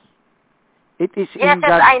prophecy. It is in God's...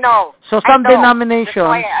 Yes, I know. So some That's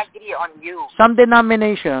why I agree on you. Some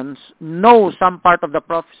denominations know some part of the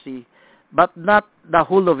prophecy, but not the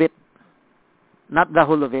whole of it. Not the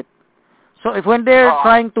whole of it. So if when they're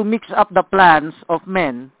trying to mix up the plans of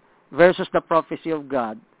men versus the prophecy of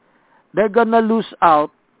God, they're gonna lose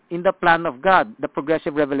out in the plan of God, the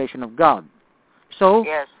progressive revelation of God. So,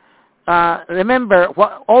 remember,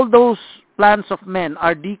 all those plans of men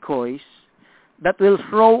are decoys that will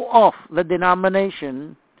throw off the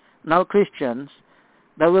denomination, now Christians,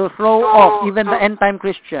 that will throw off even the end-time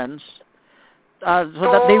Christians,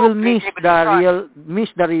 so that they will miss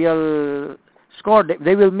the real score.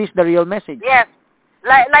 They will miss the real message. Yes,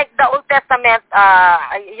 like the Old Testament,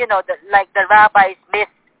 like the rabbis miss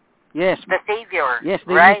the Savior. Yes,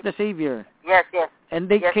 they right? miss the Savior. Yes. And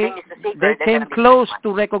they came they came close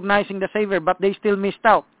to recognizing the Savior, but they still missed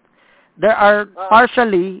out. There are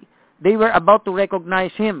partially, they were about to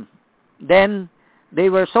recognize Him. Then they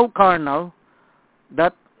were so carnal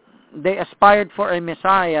that they aspired for a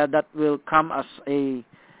Messiah that will come as a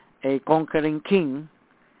conquering king.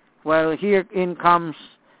 Well, herein comes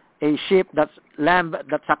a lamb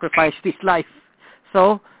that sacrificed his life.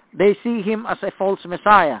 So they see Him as a false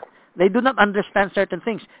Messiah. They do not understand certain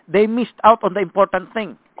things. They missed out on the important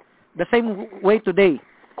thing. The same way today.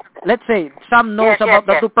 Let's say some knows about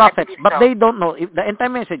the two prophets, but they don't know. If the entire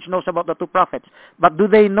message knows about the two prophets, but do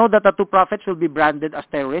they know that the two prophets will be branded as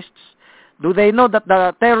terrorists? Do they know that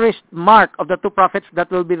the terrorist mark of the two prophets, that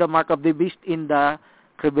will be the mark of the beast in the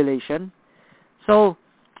tribulation? So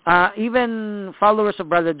even followers of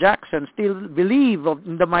Brother Jackson still believe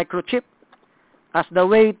in the microchip as the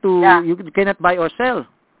way to you cannot buy or sell.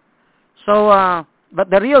 So,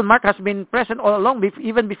 but the real mark has been present all along,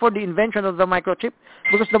 even before the invention of the microchip,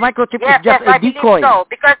 because the microchip is just a decoy. So,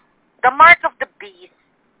 because the mark of the beast.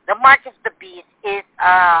 The mark of the beast is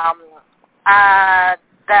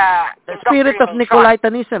the spirit of indoctrination.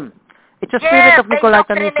 Nicolaitanism. It's a spirit of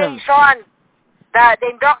Nicolaitanism. The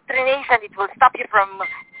indoctrination, it will stop you from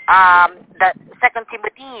the Second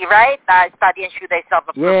Timothy, right? Study and show thyself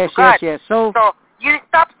approved to God. Yes. So you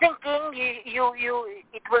stop thinking.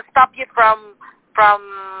 It will stop you from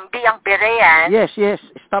being Berean. Yes.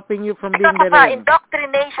 Stopping you from being because of the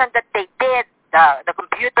indoctrination that they did, the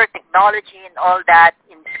computer technology and all that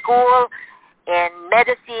in school, in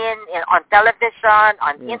medicine, on television,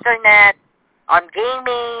 on internet, on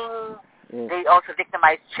gaming. Yes. They also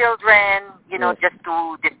victimize children, just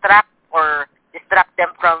to distract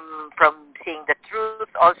them from seeing the truth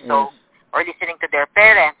also, or listening to their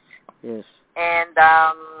parents. Yes. And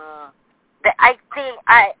I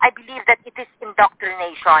believe that it is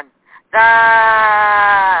indoctrination.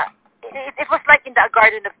 It was like in the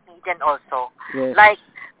Garden of Eden also. Yes. Like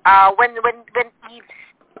when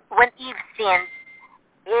Eve sinned,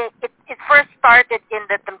 it first started in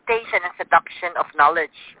the temptation and seduction of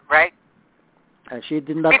knowledge, right? She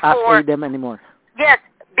did not ask Adam anymore. Yes,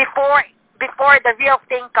 before the real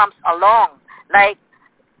thing comes along, like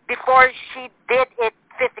before she did it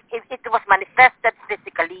physically, it was manifested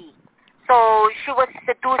physically. So she was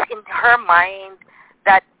seduced in her mind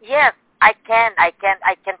that yes, I can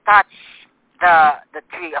touch the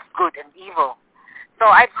tree of good and evil. So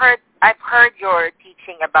I've heard your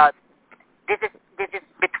teaching about this is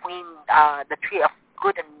between the tree of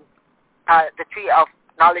good and the tree of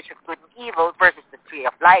knowledge of good and evil versus the tree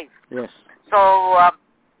of life. Yes. So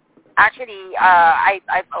actually,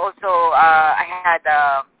 I've also I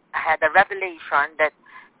had a revelation that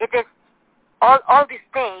it is all these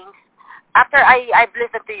things. After I've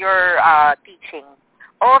listened to your teaching,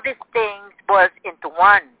 all these things boils into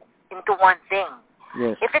one thing.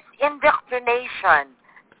 Yes. If it's indoctrination,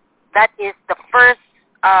 that is the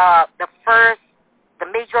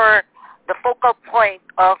focal point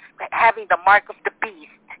of having the mark of the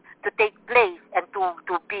beast to take place and to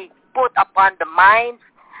be put upon the minds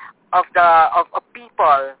of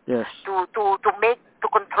people. Yes. To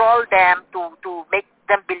control them, to make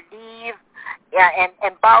them believe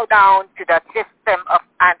and bow down to the system of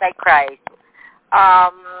Antichrist.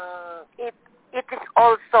 It is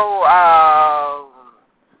also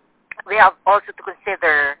we have also to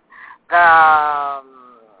consider that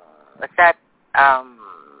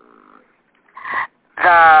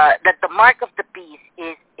the mark of the beast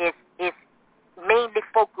is mainly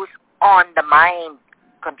focused on the mind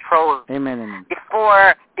control. Amen.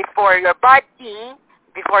 Before your body,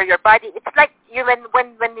 it's like you when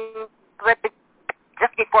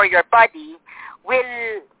just before your body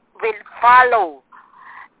will follow.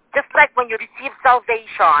 Just like when you receive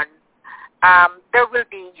salvation, there will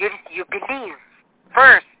be you believe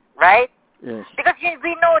first, right? Yes. Because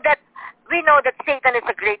we know that Satan is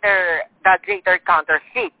the greater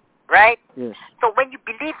counterfeit, right? Yes. So when you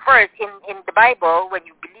believe first in the Bible, when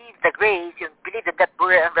you believe the grace, you believe the death,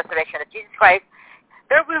 burial, and resurrection of Jesus Christ,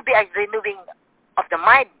 there will be a renewing of the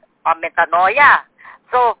mind, a metanoia.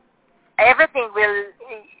 So everything will,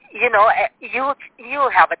 you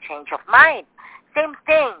have a change of mind. Same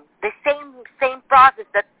thing, the same process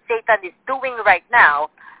that Satan is doing right now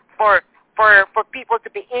for people to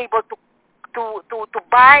be able to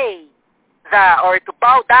buy or to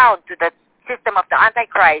bow down to the system of the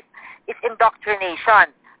Antichrist is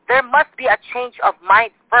indoctrination. There must be a change of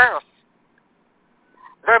mind first.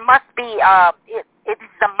 There must be it is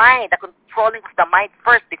the mind, the controlling of the mind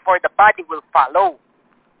first before the body will follow.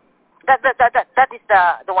 That is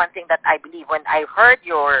the one thing that I believe when I heard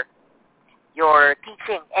your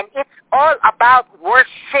teaching, and it's all about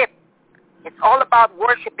worship. It's all about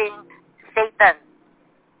worshiping Satan,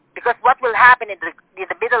 because what will happen in the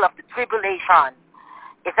middle of the tribulation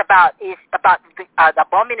is about the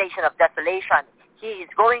abomination of desolation. He is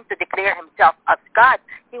going to declare himself as God.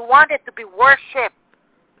 He wanted to be worshipped.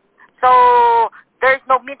 So there's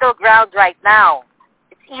no middle ground right now.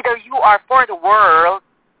 It's either you are for the world,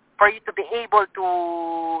 for you to be able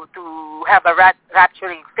to have a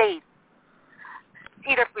rapturing faith.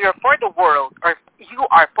 Either you're for the world or you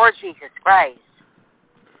are for Jesus Christ.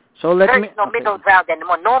 So there is no middle ground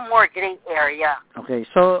anymore. No more gray area. Okay,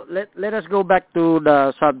 so let us go back to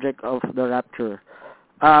the subject of the rapture.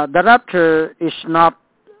 The rapture is not.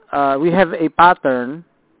 We have a pattern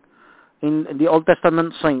in the Old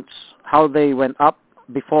Testament saints how they went up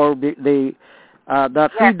before the 3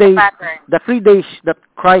 days. The 3 days that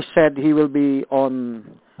Christ said he will be in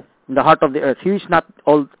the heart of the earth. He is not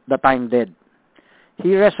all the time dead.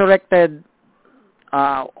 He resurrected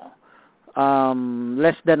less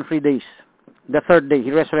than 3 days. The third day.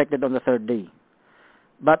 He resurrected on the third day.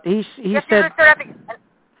 But he Yes, he said, resurrected.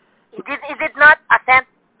 He did not ascend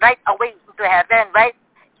right away into heaven, right?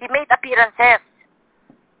 He made appearances.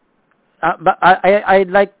 but I'd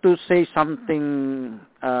like to say something,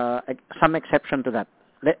 some exception to that.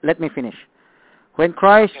 Let me finish. When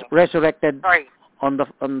Christ resurrected Sorry. on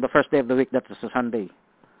the first day of the week, that was a Sunday,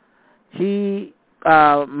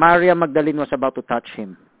 Maria Magdalene was about to touch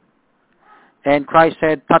him. And Christ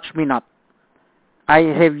said, touch me not. I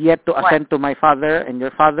have yet to ascend to my Father and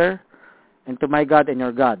your Father, and to my God and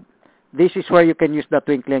your God. This is where you can use the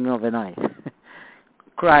twinkling of an eye.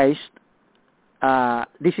 Christ,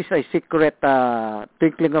 this is a secret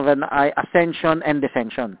twinkling of an eye, ascension and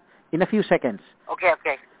descension, in a few seconds. Okay.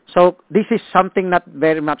 So this is something not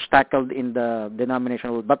very much tackled in the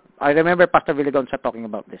denominational world. But I remember Pastor Villagonza talking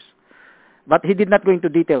about this. But he did not go into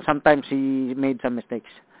detail. Sometimes he made some mistakes.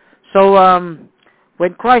 So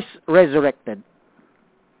when Christ resurrected,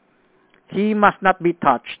 he must not be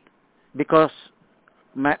touched because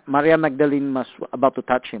Maria Magdalene was about to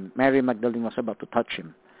touch him. Mary Magdalene was about to touch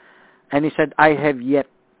him. And he said, I have yet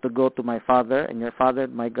to go to my Father and your Father,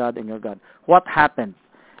 my God and your God. What happened?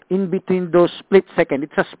 In between those split seconds,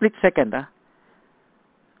 it's a split second.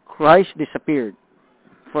 Christ disappeared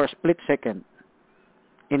for a split second.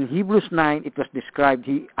 In Hebrews 9, it was described,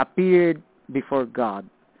 he appeared before God,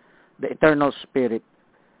 the eternal Spirit,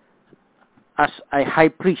 as a high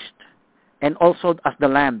priest and also as the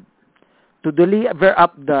Lamb, to deliver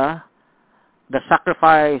up the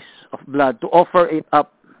sacrifice of blood, to offer it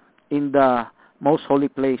up in the most holy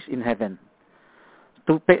place in heaven,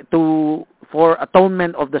 for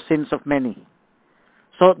atonement of the sins of many.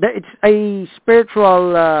 So it's a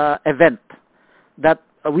spiritual event that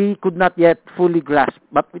we could not yet fully grasp,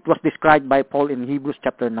 but it was described by Paul in Hebrews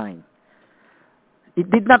chapter 9. It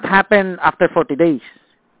did not happen after 40 days.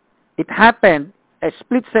 It happened a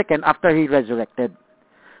split second after he resurrected.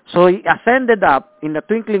 So he ascended up in the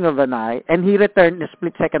twinkling of an eye, and he returned a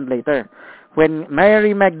split second later. When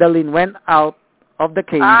Mary Magdalene went out of the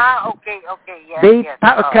cave, Okay. Yes, they yes.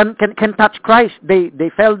 can touch Christ.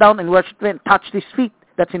 They fell down and worshipped him, touched his feet.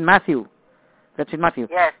 That's in Matthew.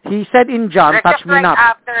 Yes. He said in John, That's touch just me like not.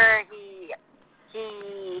 after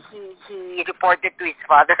he reported to his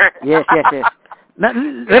father. Yes. Now,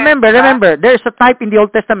 remember, there's a type in the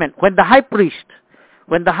Old Testament when the high priest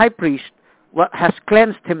has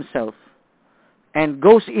cleansed himself and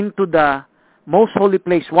goes into the most holy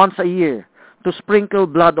place once a year to sprinkle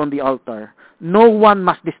blood on the altar, no one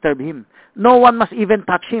must disturb him. No one must even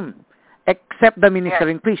touch him except the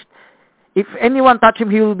ministering priest. If anyone touch him,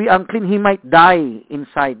 he will be unclean. He might die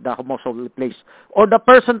inside the most holy place. Or the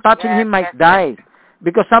person touching him might die.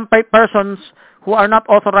 Because some persons who are not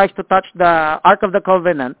authorized to touch the Ark of the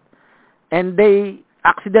Covenant, and they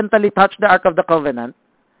accidentally touch the Ark of the Covenant,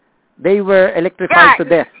 they were electrified to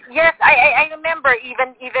death. Yes, I remember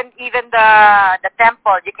even the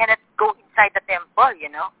temple. You cannot go inside the temple, you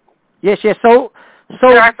know. Yes. So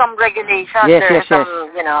there are some regulations. Yes.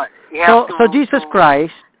 Some, you know. So Jesus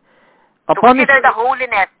Christ, upon consider the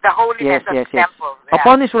holiness of the temple. Yeah.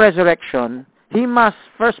 Upon his resurrection, he must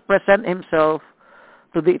first present himself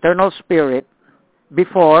to the eternal Spirit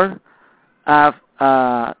before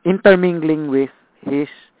intermingling with his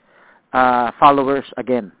followers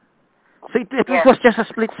again. So it was just a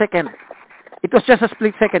split second. It was just a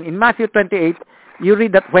split second. In Matthew 28, you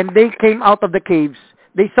read that when they came out of the caves,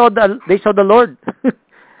 they saw the Lord,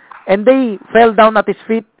 and they fell down at his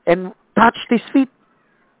feet and touched his feet.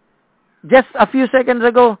 Just a few seconds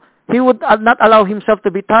ago, he would not allow himself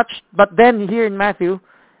to be touched, but then here in Matthew,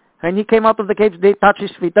 when he came out of the caves, they touched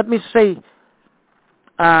his feet. That means to say,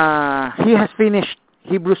 he has finished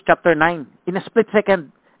Hebrews chapter 9 in a split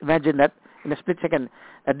second. Imagine that, in a split second.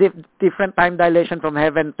 A different time dilation from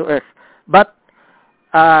heaven to earth. But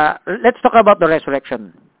let's talk about the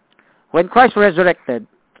resurrection. When Christ resurrected,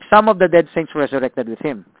 some of the dead saints resurrected with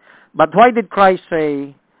him. But why did Christ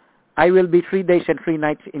say, I will be 3 days and 3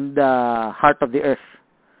 nights in the heart of the earth?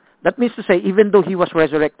 That means to say, even though he was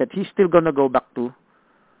resurrected, he's still going to go back to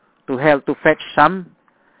hell to fetch some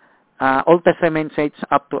Old Testament saints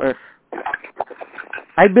up to earth.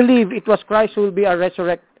 I believe it was Christ who will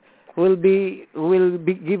be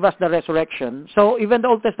give us the resurrection. So even the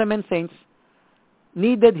Old Testament saints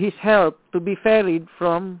needed his help to be ferried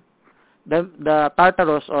from the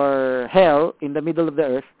Tartarus or hell in the middle of the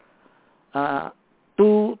earth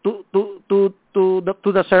to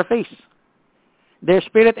the surface. Their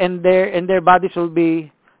spirit and their bodies will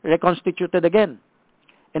be reconstituted again,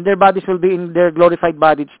 and their bodies will be in their glorified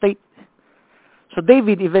bodied state. So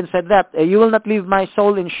David even said that, you will not leave my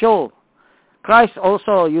soul in Sheol. Christ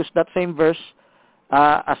also used that same verse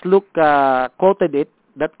as Luke quoted it,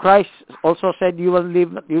 that Christ also said, you will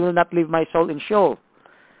not leave my soul in Sheol.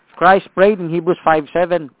 Christ prayed in Hebrews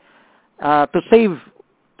 5:7 to save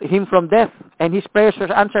him from death, and his prayers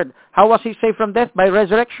were answered. How was he saved from death? By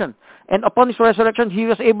resurrection. And upon his resurrection, he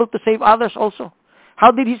was able to save others also.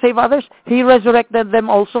 How did he save others? He resurrected them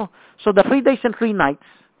also. So the 3 days and 3 nights,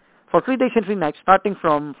 for 3 days and 3 nights, starting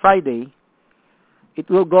from Friday, it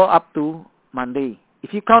will go up to Monday.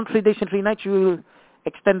 If you count 3 days and 3 nights, you will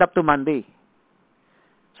extend up to Monday.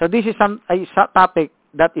 So this is a topic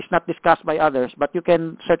that is not discussed by others, but you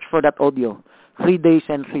can search for that audio. 3 days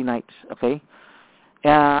and 3 nights, okay?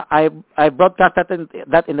 I broadcast that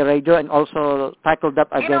in the radio and also tackled that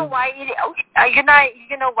again. You know why?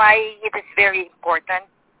 You know why it is very important.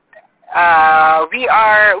 We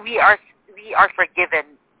are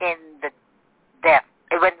forgiven in the death.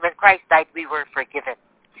 When Christ died, we were forgiven.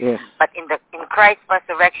 Yes. But in Christ's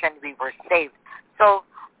resurrection, we were saved. So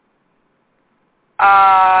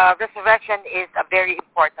resurrection is a very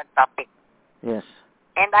important topic. Yes.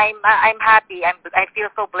 And I'm happy. I feel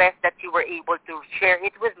so blessed that you were able to share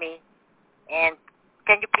it with me. And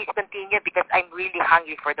can you please continue, because I'm really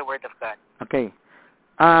hungry for the Word of God. Okay.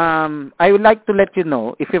 I would like to let you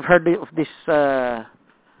know, if you've heard of this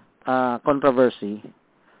controversy,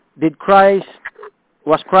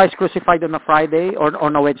 was Christ crucified on a Friday or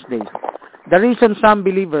on a Wednesday? The reason some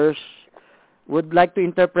believers would like to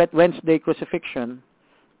interpret Wednesday crucifixion,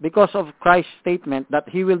 because of Christ's statement that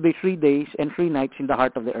he will be 3 days and 3 nights in the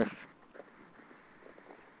heart of the earth.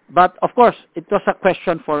 But of course, it was a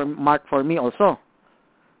question for Mark, for me also.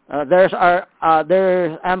 There's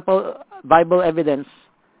ample Bible evidence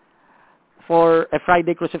for a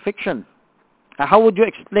Friday crucifixion. How would you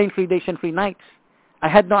explain 3 days and 3 nights? I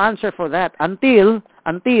had no answer for that until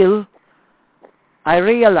I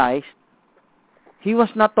realized he was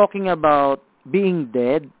not talking about being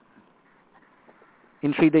dead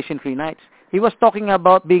in 3 days and 3 nights. He was talking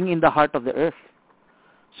about being in the heart of the earth.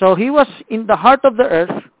 So he was in the heart of the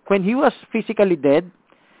earth when he was physically dead,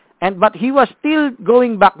 but he was still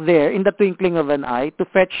going back there in the twinkling of an eye to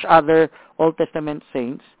fetch other Old Testament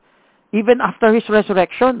saints, even after his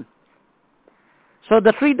resurrection. So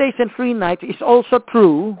the 3 days and 3 nights is also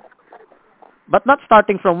true, but not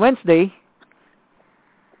starting from Wednesday.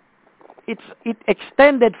 It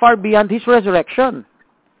extended far beyond his resurrection.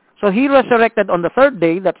 So he resurrected on the 3rd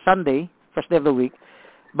day, that's Sunday, first day of the week,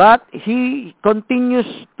 but he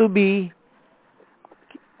continuously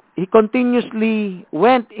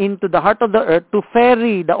went into the heart of the earth to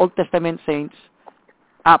ferry the Old Testament saints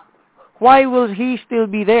up. Why will he still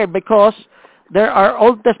be there? Because there are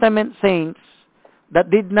Old Testament saints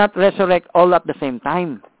that did not resurrect all at the same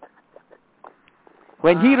time.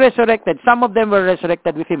 When he resurrected, some of them were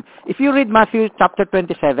resurrected with him. If you read Matthew chapter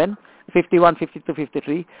 27, 51, 52,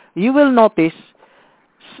 53, you will notice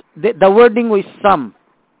the wording was some.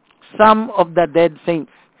 Some of the dead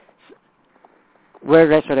saints were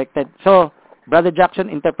resurrected. So, Brother Jackson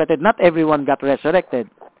interpreted, not everyone got resurrected.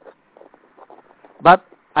 But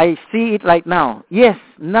I see it right now. Yes,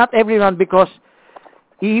 not everyone, because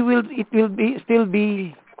it will still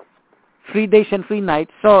be 3 days and 3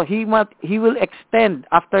 nights. So he will extend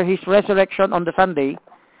after his resurrection on the Sunday.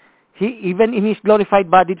 Even in his glorified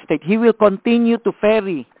bodied state, he will continue to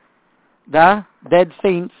ferry the dead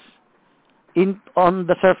saints on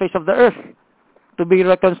the surface of the earth to be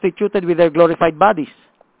reconstituted with their glorified bodies.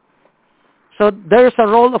 So there's a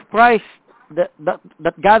role of Christ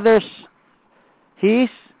that gathers his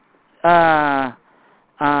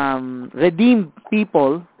redeemed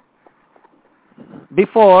people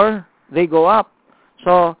before they go up.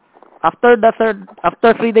 So after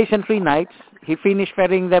 3 days and 3 nights, he finished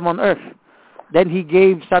ferrying them on earth. Then he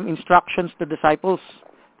gave some instructions to disciples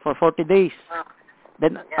for 40 days.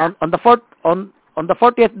 Then on the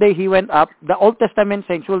 40th day he went up. The Old Testament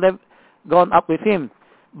saints will have gone up with him.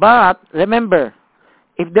 But remember,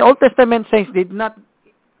 if the Old Testament saints did not,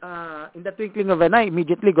 in the twinkling of an eye,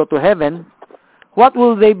 immediately go to heaven, what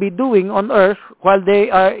will they be doing on earth while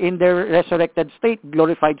they are in their resurrected state,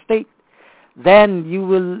 glorified state? Then you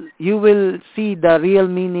will see the real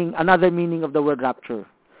meaning, another meaning of the word rapture.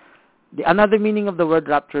 The another meaning of the word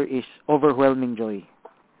rapture is overwhelming joy.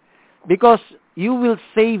 Because you will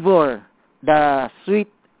savor the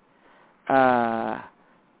sweet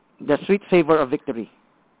savor of victory.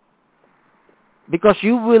 Because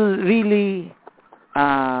you will really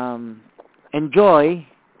enjoy,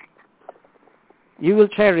 you will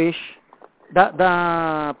cherish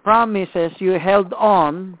the promises you held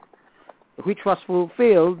on, which was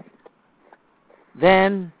fulfilled.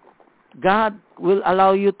 Then God will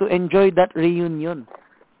allow you to enjoy that reunion.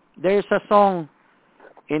 There's a song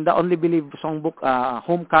in the Only Believe songbook,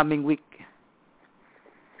 Homecoming Week.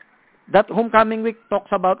 That Homecoming Week talks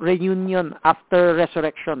about reunion after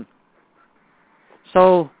resurrection.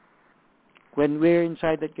 So, when we're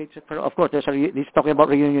inside the gates of course, he's talking about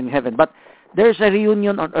reunion in heaven, but there's a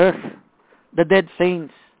reunion on earth, the dead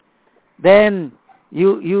saints. Then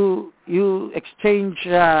you exchange.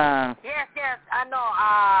 Yes.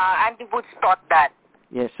 Andy Woods taught that.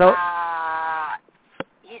 Yes. So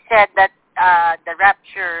he said that the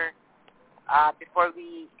rapture, before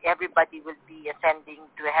everybody will be ascending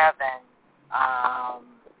to heaven,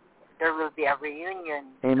 there will be a reunion.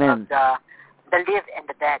 Amen. Of the live and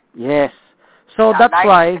the dead. Yes. So that's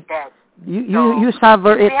why you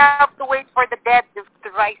savor it. We have to wait for the dead to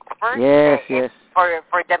rise first. Yes.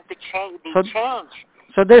 For them to change. Change.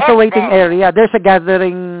 So there's a waiting area. There's a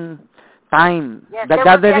gathering time. Yes, The there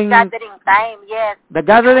gathering will be a gathering time. Yes. The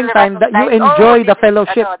gathering time that you enjoy the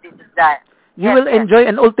fellowship. This is that. You will enjoy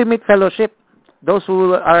an ultimate fellowship. Those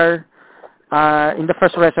who are in the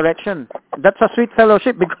first resurrection. That's a sweet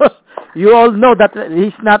fellowship because you all know that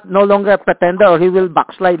he's no longer a pretender, or he will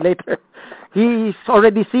backslide later. He is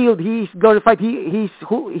already sealed. He is glorified. He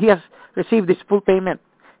has received his full payment.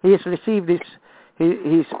 He has received his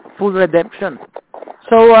full redemption.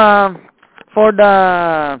 So for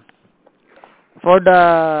the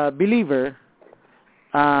believer,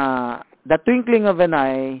 the twinkling of an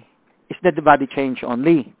eye is the body change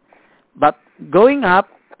only. But going up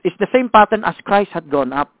is the same pattern as Christ had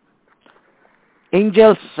gone up.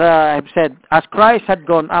 Angels have said, as Christ had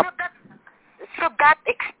gone up. So that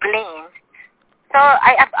explains. So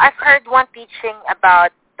I've heard one teaching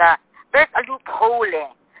about there's a loophole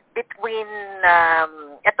between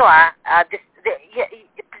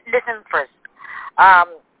listen first.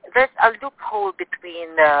 There's a loophole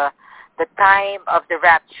between the time of the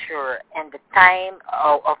rapture and the time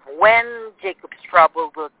of when Jacob's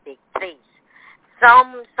trouble will take place.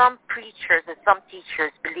 Some preachers and some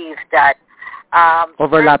teachers believe that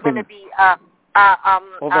overlapping. There's going to be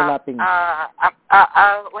overlapping.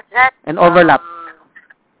 What's that? An overlap.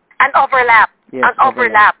 An overlap. Yes, an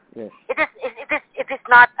overlap. Yes. It is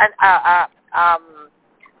not a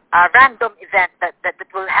random event that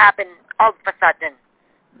will happen all of a sudden.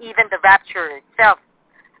 Even the rapture itself.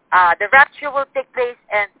 The rapture will take place,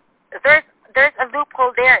 and there's a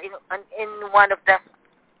loophole there in one of the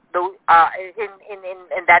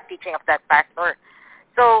in that teaching of that pastor.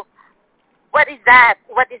 So what is that?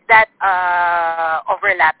 What is that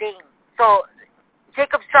overlapping? So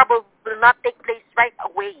Jacob's trouble will not take place right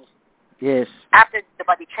away. Yes. After the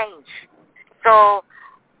body change. So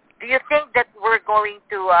do you think that we're going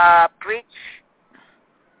to preach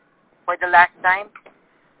for the last time?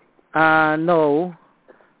 No.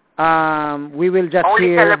 We will just only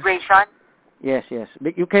hear celebration. Yes.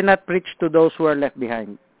 You cannot preach to those who are left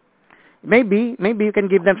behind. Maybe you can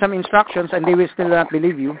give them some instructions and they will still not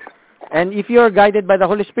believe you. And if you are guided by the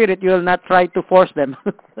Holy Spirit, you will not try to force them.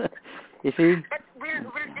 You see? But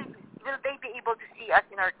will they be able to see us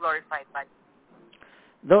in our glorified body?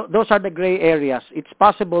 Those are the gray areas. It's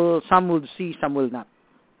possible some will see, some will not.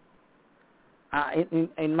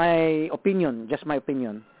 In my opinion, just my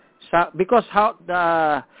opinion. So, because how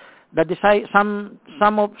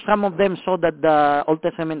some of them saw that the Old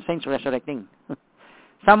Testament saints resurrecting.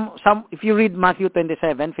 Some if you read Matthew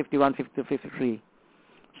 27, 51, 52, 53,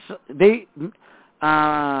 so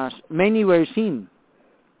many were seen.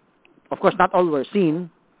 Of course, not all were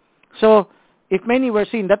seen. So, if many were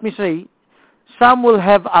seen, let me say, some will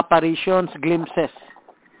have apparitions, glimpses.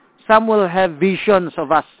 Some will have visions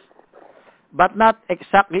of us. But not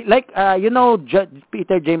exactly. Like,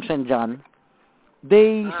 Peter, James, and John,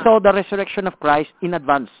 they saw the resurrection of Christ in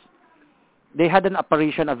advance. They had an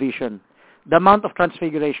apparition, a vision. The Mount of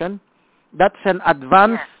Transfiguration, that's an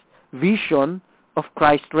advanced vision of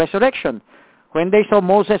Christ's resurrection. When they saw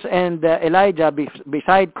Moses and Elijah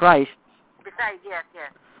beside Christ,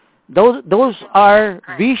 those are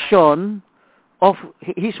vision of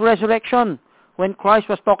his resurrection when Christ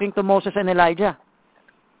was talking to Moses and Elijah.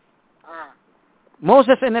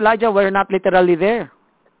 Moses and Elijah were not literally there.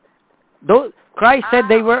 Though Christ said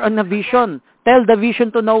they were on a vision. Tell the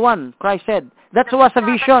vision to no one, Christ said. That was a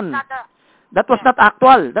vision. That was not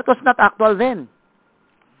actual. That was not actual then.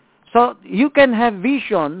 So you can have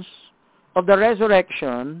visions of the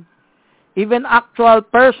resurrection, even actual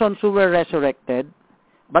persons who were resurrected,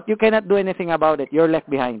 but you cannot do anything about it. You're left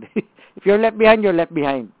behind. If you're left behind, you're left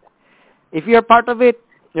behind. If you're part of it,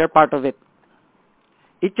 you're part of it.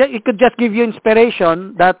 It could just give you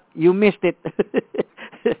inspiration that you missed it.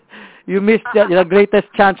 You missed the greatest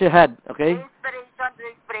chance you had. Okay. The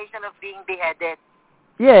inspiration of being beheaded.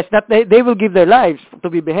 Yes, that they will give their lives to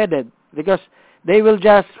be beheaded because they will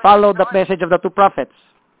just follow the message of the two prophets,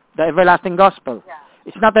 the everlasting gospel. Yeah.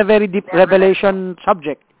 It's not a very deep revelation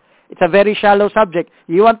subject. It's a very shallow subject.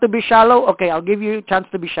 You want to be shallow? Okay, I'll give you a chance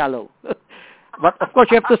to be shallow. But of course,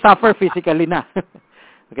 you have to suffer physically na.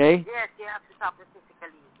 Okay? Yes, you have to suffer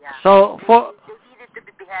physically. Yeah. So, They needed to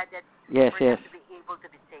be beheaded yes, for yes. them to be able to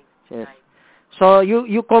be saved. Yes. Right? So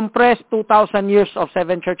you compress 2,000 years of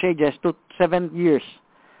 7 church ages to 7 years.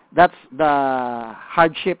 That's the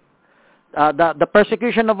hardship. The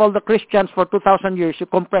persecution of all the Christians for 2,000 years, you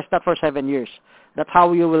compress that for 7 years. That's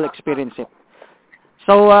how you will experience it.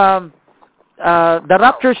 So the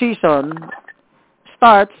rapture season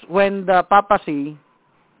starts when the papacy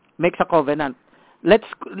makes a covenant. Let's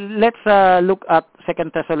look at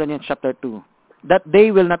 2 Thessalonians chapter 2. That day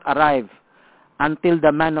will not arrive until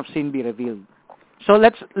the man of sin be revealed. So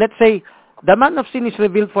let's say the man of sin is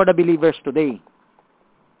revealed for the believers today.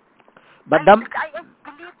 But I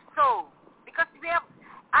believe so, because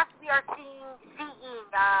as we are seeing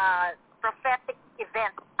prophetic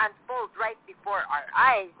events unfold right before our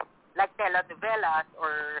eyes, like telenovelas,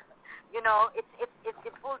 or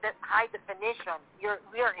it's full high definition. We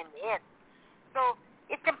are in it, so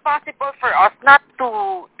it's impossible for us not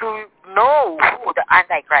to know who the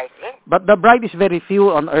Antichrist is. But the bride is very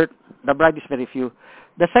few on earth. The bride is very few.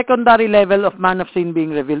 The secondary level of man of sin being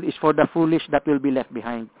revealed is for the foolish that will be left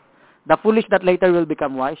behind. The foolish that later will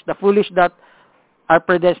become wise. The foolish that are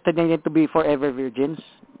predestinated to be forever virgins,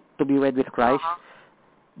 to be wed with Christ.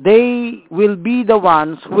 They will be the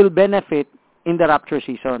ones who will benefit in the rapture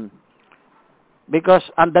season. Because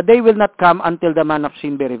the day will not come until the man of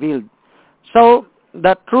sin be revealed. So,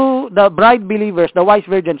 the bride believers, the wise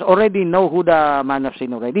virgins, already know who the man of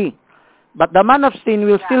sin already. But the man of sin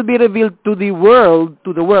will still be revealed to the world,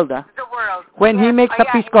 when he makes a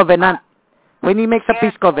peace covenant. When he makes a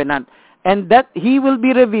peace covenant. And that he will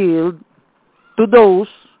be revealed to those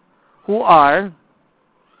who are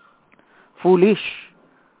foolish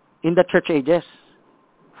in the church ages.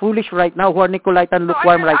 Foolish right now, who are Nicolaitan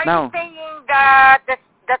lukewarm right now. Are you saying that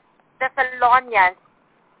the Thessalonians,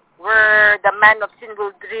 where the man of sin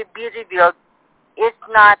will be revealed, is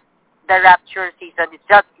not the rapture season? It's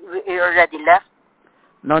just already left?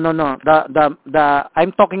 No.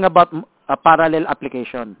 I'm talking about a parallel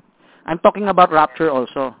application. I'm talking about rapture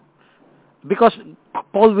also. Because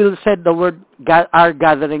Paul will said the word are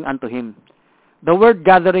gathering unto him. The word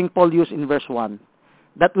gathering Paul used in verse 1.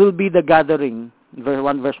 That will be the gathering, verse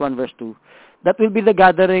 1, verse 2. That will be the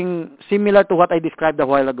gathering similar to what I described a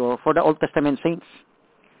while ago for the Old Testament saints.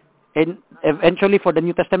 And eventually for the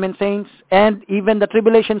New Testament saints. And even the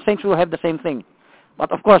tribulation saints will have the same thing.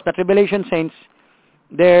 But of course, the tribulation saints,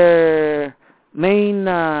 their main,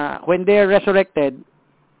 when they are resurrected,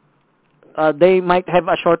 they might have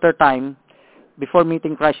a shorter time before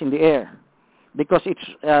meeting Christ in the air, because it's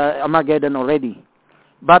Armageddon already.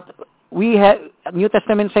 But we have New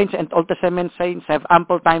Testament saints and Old Testament saints have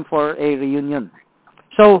ample time for a reunion.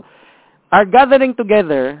 So our gathering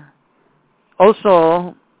together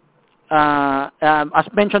also, as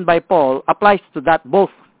mentioned by Paul, applies to that both.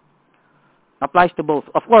 Applies to both.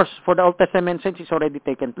 Of course, for the Old Testament saints, it's already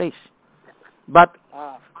taken place. But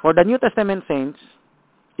for the New Testament saints,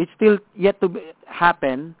 it's still yet to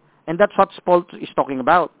happen, and that's what Paul is talking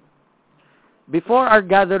about. Before our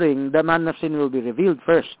gathering, the man of sin will be revealed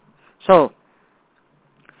first. So,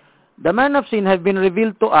 the man of sin has been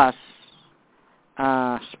revealed to us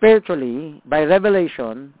spiritually by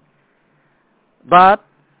revelation, but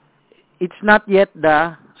it's not yet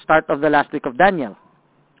the start of the last week of Daniel.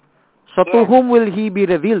 So, to whom will he be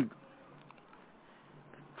revealed?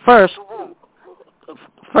 First,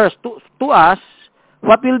 to us,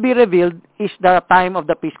 what will be revealed is the time of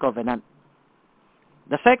the peace covenant.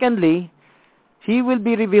 The secondly, he will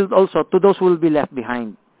be revealed also to those who will be left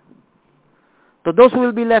behind. To those who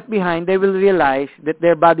will be left behind, they will realize that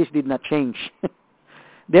their bodies did not change.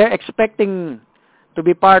 They're expecting to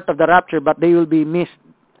be part of the rapture, but they will miss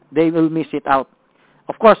it out.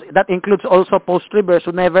 Of course, that includes also post-tribbers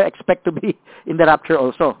who never expect to be in the rapture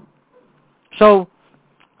also. So,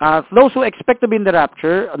 those who expect to be in the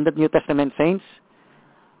rapture, on the New Testament saints,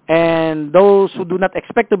 and those who do not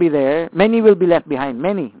expect to be there, many will be left behind.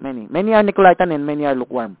 Many are Nicolaitan and many are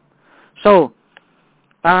lukewarm. So,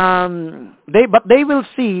 they will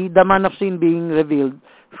see the man of sin being revealed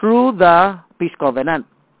through the peace covenant.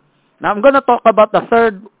 Now, I'm going to talk about the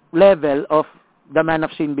third level of the man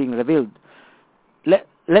of sin being revealed.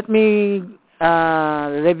 Let me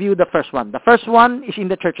review the first one. The first one is in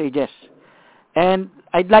the church ages. And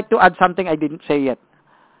I'd like to add something I didn't say yet.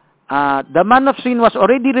 The man of sin was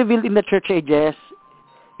already revealed in the church ages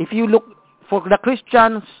If you look for the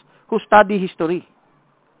Christians who study history,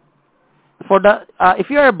 if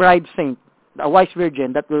you are a bride saint, a wise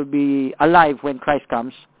virgin that will be alive when Christ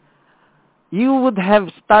comes, you would have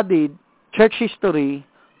studied church history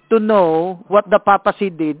to know what the papacy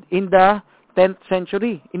did in the 10th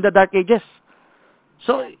century, in the Dark Ages.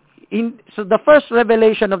 So the first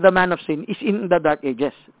revelation of the man of sin is in the Dark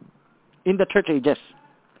Ages, in the church ages.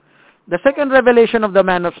 The second revelation of the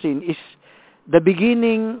man of sin is the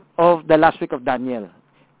beginning of the last week of Daniel,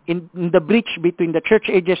 in the breach between the church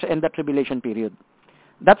ages and the tribulation period.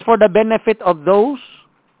 That's for the benefit of those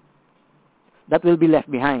that will be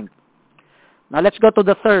left behind. Now let's go to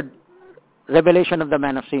the third revelation of the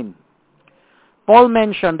man of sin. Paul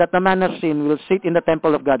mentioned that the man of sin will sit in the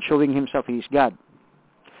temple of God, showing himself he is God.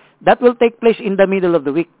 That will take place in the middle of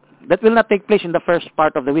the week. That will not take place in the first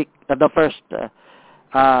part of the week, the first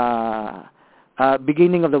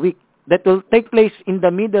beginning of the week. That will take place in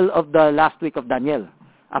the middle of the last week of Daniel,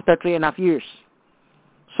 after 3.5 years.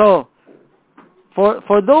 So,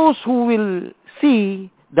 for those who will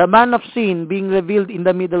see the man of sin being revealed in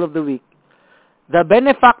the middle of the week, the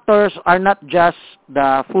benefactors are not just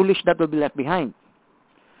the foolish that will be left behind.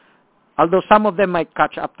 Although some of them might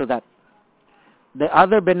catch up to that. The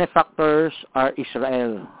other benefactors are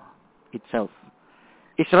Israel itself.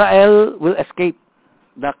 Israel will escape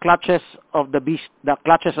the clutches of the beast, the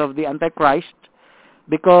clutches of the Antichrist,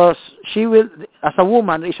 because she will, as a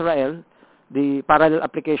woman, Israel, the parallel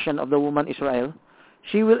application of the woman Israel,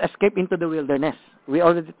 she will escape into the wilderness. We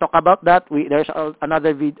already talked about that. There's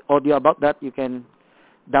another audio about that. You can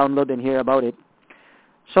download and hear about it.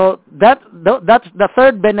 So that's the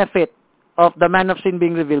third benefit of the man of sin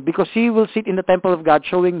being revealed, because he will sit in the temple of God,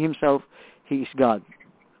 showing himself he is God.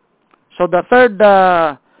 So the third,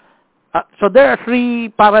 so there are three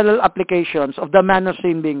parallel applications of the man of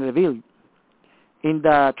sin being revealed. In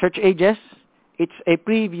the church ages, it's a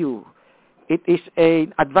preview. It is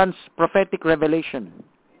an advanced prophetic revelation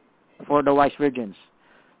for the wise virgins.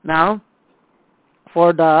 Now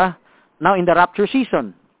in the rapture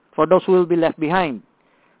season, for those who will be left behind.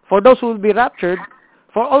 For those who will be raptured,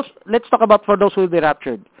 let's talk about for those who will be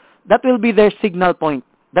raptured. That will be their signal point.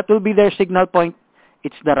 That will be their signal point.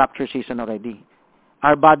 It's the rapture season already.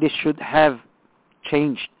 Our bodies should have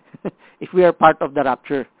changed. If we are part of the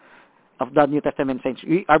rapture of the New Testament saints,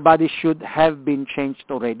 our bodies should have been changed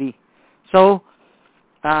already. So,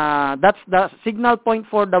 that's the signal point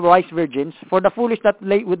for the wise virgins. For the foolish that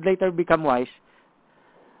would later become wise,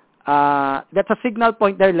 that's a signal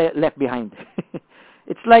point they're left behind.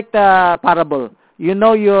 It's like the parable. You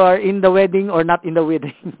know you are in the wedding or not in the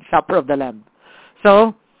wedding supper of the Lamb.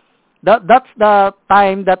 So, that's the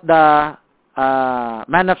time that the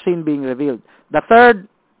man of sin being revealed. The third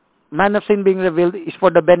man of sin being revealed is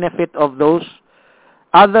for the benefit of those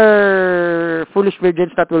other foolish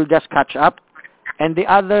virgins that will just catch up, and the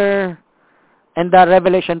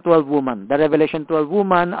Revelation 12 woman. The Revelation 12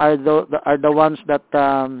 woman are the ones that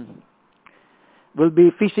will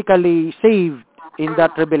be physically saved in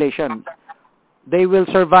that tribulation. They will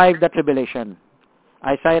survive the tribulation.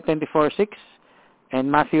 Isaiah 24:6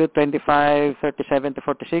 and Matthew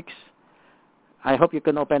 25:37-46. I hope you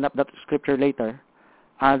can open up that scripture later.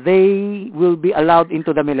 They will be allowed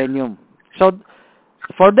into the millennium. So,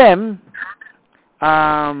 for them,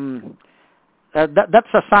 that's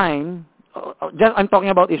a sign. I'm talking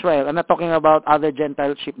about Israel. I'm not talking about other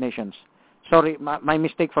Gentile sheep nations. Sorry, my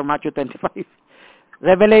mistake for Matthew 25.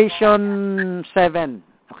 Revelation 7,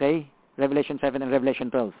 okay? Revelation 7 and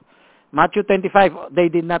Revelation 12. Matthew 25, they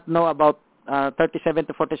did not know about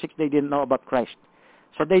 37-46, they didn't know about Christ.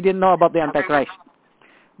 So they didn't know about the Antichrist.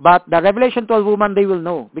 But the Revelation 12 woman, they will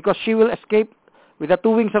know, because she will escape with the 2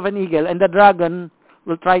 wings of an eagle, and the dragon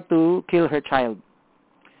will try to kill her child.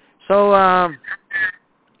 So,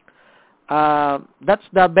 that's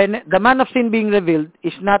the man of sin being revealed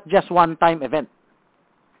is not just one-time event.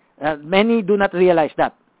 Many do not realize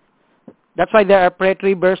that. That's why there are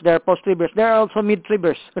pre-tribbers, there are post-tribbers, there are also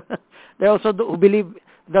mid-tribbers. There are also who believe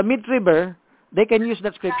the mid-tribber, they can use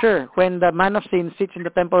that scripture when the man of sin sits in the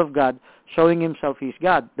temple of God, showing himself he is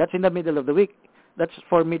God. That's in the middle of the week. That's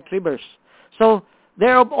for mid-tribbers. So,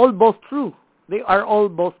 they're all both true. They are all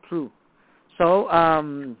both true. So,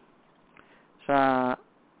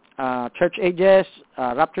 church ages,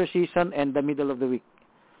 rapture season, and the middle of the week.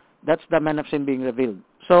 That's the man of sin being revealed.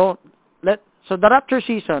 So the rapture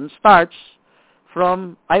season starts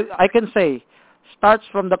from, I can say, starts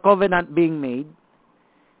from the covenant being made,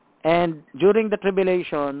 and during the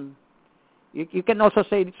tribulation, you can also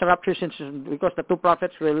say it's a rapture season because the two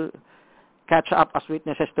prophets will catch up as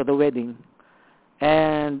witnesses to the wedding.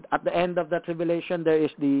 And at the end of the tribulation, there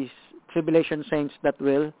is these tribulation saints that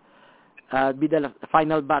will be the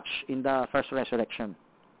final batch in the first resurrection.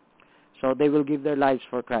 So they will give their lives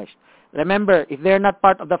for Christ. Remember, if they're not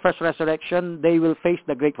part of the first resurrection, they will face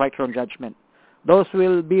the great white throne judgment. Those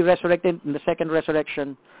will be resurrected in the second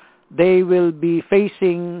resurrection. They will be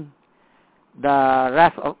facing the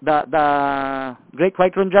wrath of the great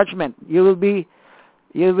white throne judgment. You will be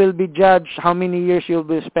judged how many years you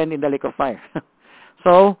will spend in the lake of fire.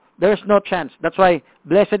 So there's no chance. That's why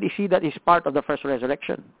blessed is he that is part of the first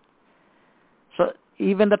resurrection. So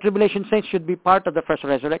even the tribulation saints should be part of the first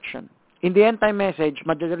resurrection. In the end time message,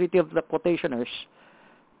 majority of the quotationers,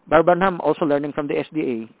 Barbanham also learning from the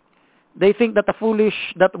SDA, they think that the foolish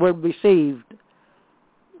that will be saved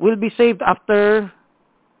during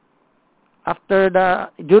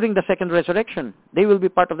the second resurrection. They will be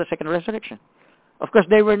part of the second resurrection. Of course,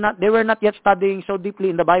 they were not yet studying so deeply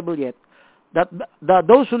in the Bible yet. That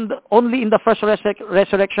those only in the first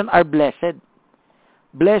resurrection are blessed.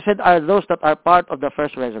 Blessed are those that are part of the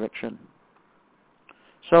first resurrection.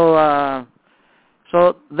 So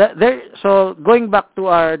going back to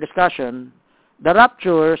our discussion, the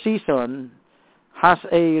rapture season has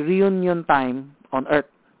a reunion time on earth.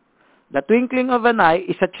 The twinkling of an eye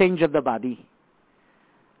is a change of the body.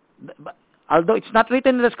 Although it's not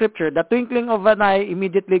written in the scripture, the twinkling of an eye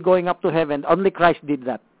immediately going up to heaven, only Christ did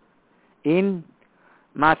that. In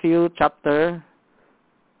Matthew chapter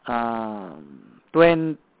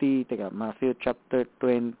 20, Matthew chapter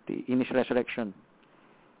 20, in his resurrection.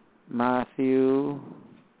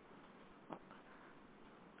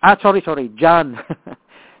 John.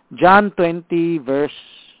 John 20 verse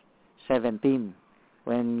 17.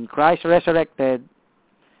 When Christ resurrected,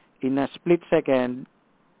 in a split second,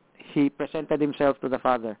 he presented himself to the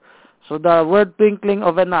Father. So the word twinkling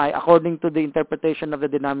of an eye, according to the interpretation of the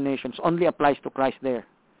denominations, only applies to Christ there.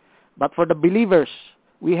 But for the believers,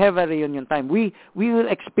 we have a reunion time. We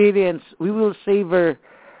will savor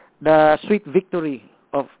the sweet victory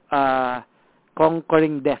of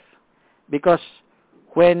conquering death. Because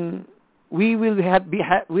when we will have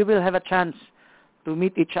a chance to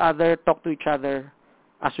meet each other, talk to each other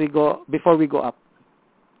before we go up.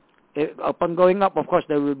 Upon going up, of course,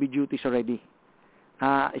 there will be duties already.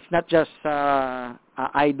 It's not just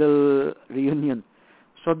idle reunion.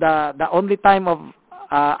 So the only time of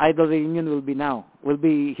idle reunion will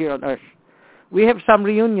be here on earth. We have some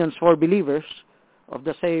reunions for believers of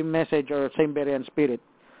the same message or same Berean spirit,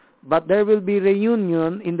 but there will be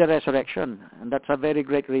reunion in the resurrection, and that's a very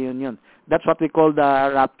great reunion. That's what we call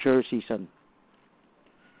the rapture season.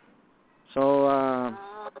 So,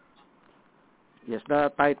 yes,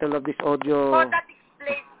 the title of this audio. So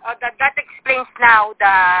that explains now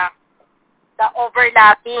the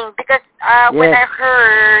overlapping, because when I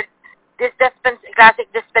heard this classic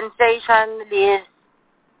dispensationalist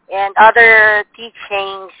and other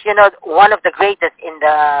teachings, one of the greatest in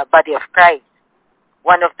the body of Christ,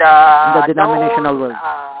 one of the denominational world,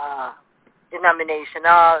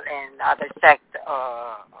 denominational and other sect,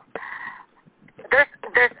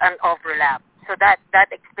 there's an overlap. So that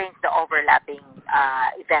explains the overlapping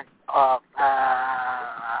event of.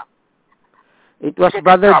 It was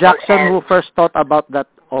Brother Jackson who first thought about that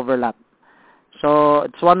overlap. So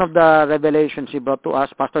it's one of the revelations he brought to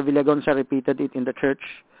us. Pastor Villagonza repeated it in the church.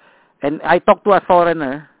 And I talked to a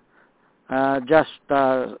foreigner just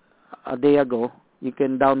a day ago. You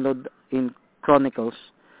can download in Chronicles.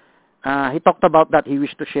 He talked about that. He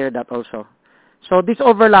wished to share that also. So this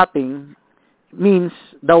overlapping means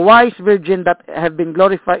the wise virgin that have been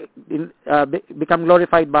glorified, become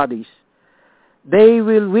glorified bodies, they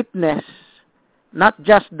will witness not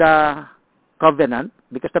just the covenant,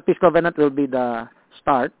 because the peace covenant will be the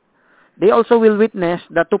start. They also will witness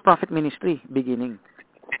the two-prophet ministry beginning.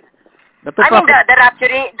 The rapture,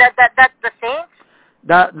 that's the saints?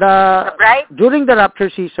 The bride? During the rapture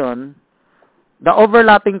season, the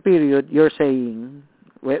overlapping period, you're saying,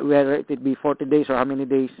 whether it be 40 days or how many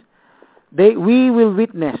days, we will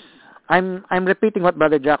witness. I'm repeating what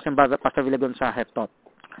Brother Jackson, Pastor Villagonza have taught.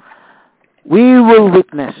 We will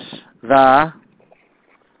witness the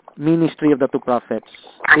ministry of the two prophets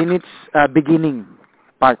in its beginning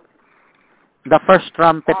part. The first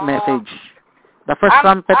trumpet message. The first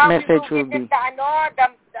trumpet message will be.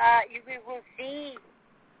 We will see.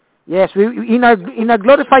 Yes, in a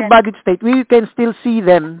glorified bodied state, we can still see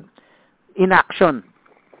them in action.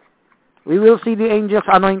 We will see the angels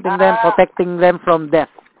anointing them, protecting them from death.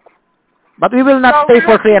 But we will not stay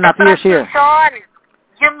for 3.5 years here.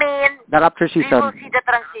 You mean the rapture season? We will see the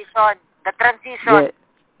transition. The transition.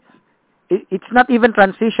 Yeah. It's not even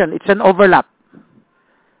transition. It's an overlap.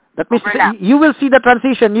 That means Overlap. you will see the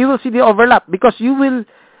transition, you will see the overlap, because you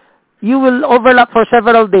will overlap for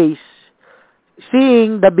several days,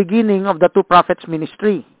 seeing the beginning of the two prophets'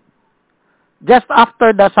 ministry. Just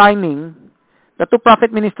after the signing, the two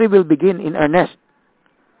prophet ministry will begin in earnest.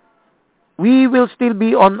 We will still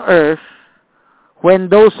be on earth when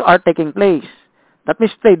those are taking place. That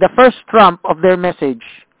means the first trump of their message,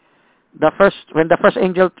 when the first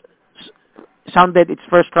angel sounded its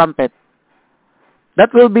first trumpet,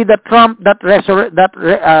 that will be the trump that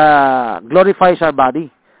glorifies our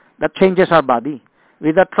body, that changes our body.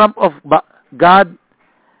 With the trump of God,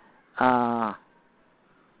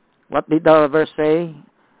 what did the verse say?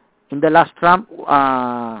 In the last trump,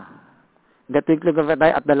 the twinkling of an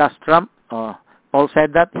eye at the last trump. Paul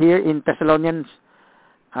said that here in Thessalonians.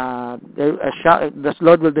 The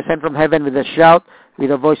Lord will descend from heaven with a shout, with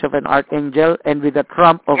the voice of an archangel, and with the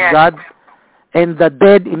trump of God, and the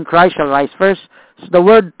dead in Christ shall rise first. So the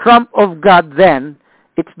word trump of God, then,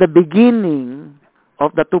 it's the beginning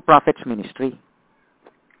of the two prophets' ministry.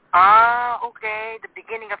 Okay. The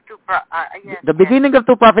beginning of The beginning of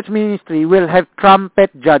two prophets' ministry will have trumpet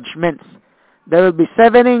judgments. There will be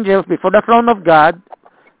 7 angels before the throne of God,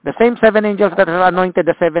 the same 7 angels that have anointed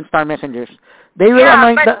the 7 star messengers. They will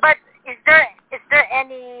anoint but is there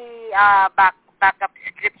any backup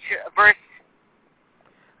scripture verse?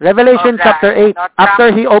 Revelation chapter 8,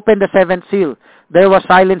 after he opened the 7th seal, there was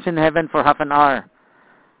silence in heaven for half an hour.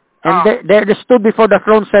 And there stood before the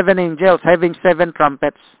throne 7 angels having 7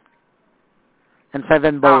 trumpets and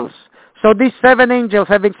 7 bowls. So these 7 angels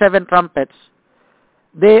having 7 trumpets,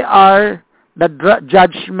 they are the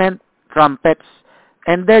judgment trumpets.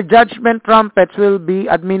 And their judgment trumpets will be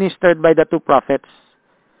administered by the two prophets.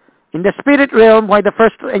 In the spirit realm, while the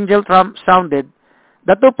first angel trump sounded,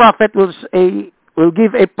 the two prophets will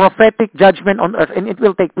give a prophetic judgment on earth, and it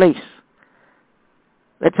will take place.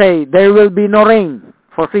 Let's say there will be no rain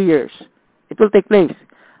for 3 years. It will take place.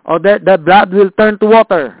 Or the blood will turn to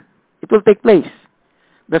water. It will take place.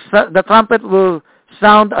 The trumpet will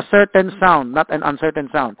sound a certain sound, not an uncertain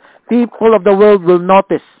sound. People of the world will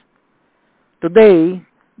notice. Today,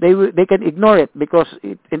 they can ignore it because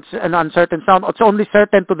it's an uncertain sound. It's only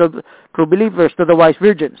certain to the true believers, to the wise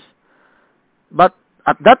virgins. But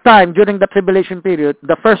at that time, during the tribulation period,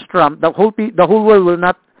 the first trump, the whole world will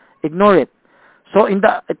not ignore it. So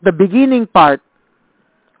at the beginning part,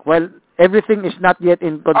 well, everything is not yet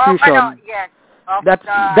in confusion. That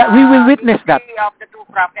we will witness that. Of the two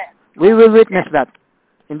prophets. We will witness that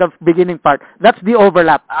in the beginning part. That's the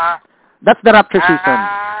overlap. That's the rapture season.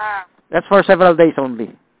 That's for several days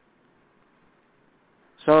only.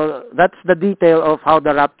 So that's the detail of how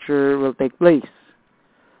the rapture will take place.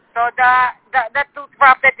 So the two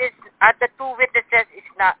prophets the two witnesses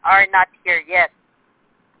are not here yet.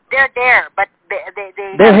 They're there, but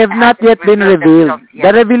they have not yet been revealed.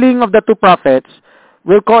 The revealing of the two prophets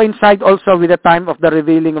will coincide also with the time of the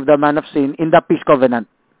revealing of the man of sin in the peace covenant.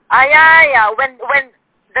 When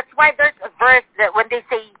that's why there's a verse that when they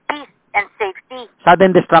say peace and safety,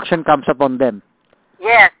 sudden destruction comes upon them.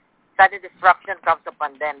 Yes, sudden destruction comes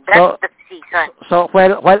upon them. That's the season. So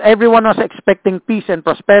while everyone was expecting peace and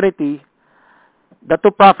prosperity, the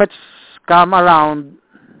two prophets come around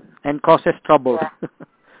and causes trouble.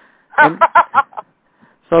 Yeah.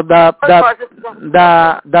 So the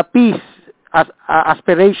peace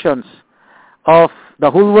aspirations of the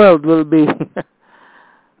whole world will be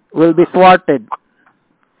thwarted.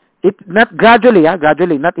 It not gradually,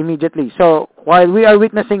 not immediately. So while we are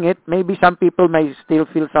witnessing it, maybe some people may still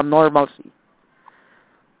feel some normalcy.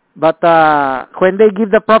 But when they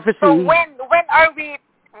give the prophecy, so when are we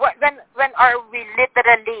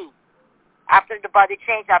literally after the body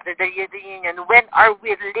change, after the reunion? When are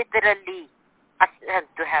we literally ascend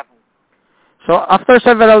to heaven? So after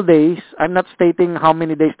several days, I'm not stating how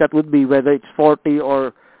many days that would be, whether it's 40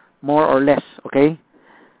 or more or less. Okay.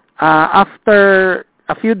 After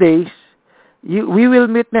a few days, we will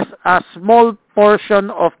witness a small portion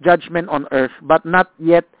of judgment on earth, but not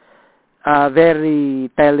yet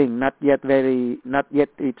very telling, not yet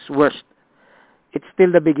its worst. It's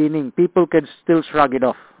still the beginning. People can still shrug it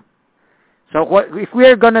off. So if we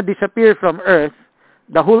are going to disappear from earth,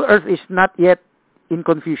 the whole earth is not yet in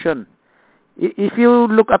confusion. If you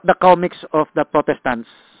look at the comics of the Protestants,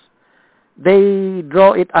 they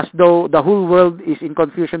draw it as though the whole world is in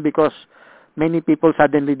confusion because many people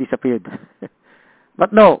suddenly disappeared.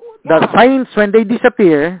 But no, the signs when they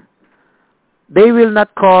disappear, they will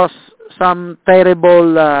not cause some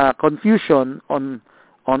terrible confusion on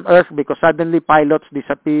earth because suddenly pilots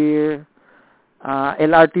disappear,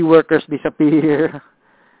 LRT workers disappear,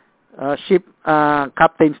 ship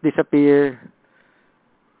captains disappear.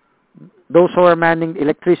 those who are manning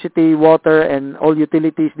electricity, water, and all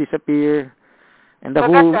utilities disappear. And the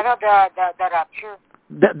So whole, that's the rapture.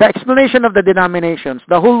 the explanation of the denominations,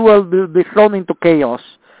 the whole world will be thrown into chaos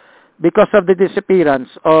because of the disappearance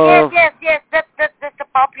of... Yes. That's a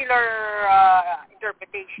popular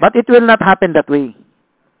interpretation. But it will not happen that way.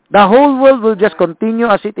 The whole world will just continue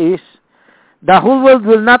as it is. The whole world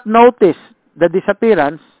will not notice the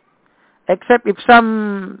disappearance, except if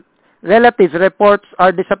some relatives reports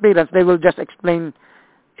our disappearance, they will just explain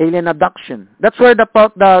alien abduction. That's where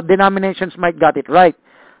the denominations might got it right.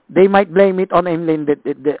 They might blame it on alien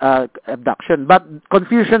abduction, but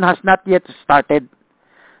confusion has not yet started.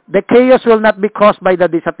 The chaos will not be caused by the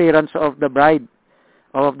disappearance of the bride,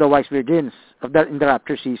 of the wise virgins, in the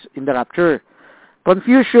rapture.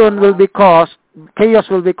 Confusion will be caused, chaos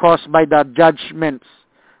will be caused by the judgments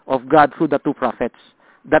of God through the two prophets,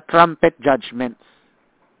 the trumpet judgments.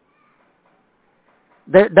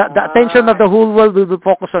 The attention of the whole world will be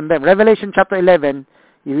focused on them. Revelation chapter 11,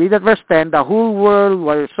 you read at verse 10, the whole world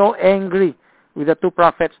were so angry with the two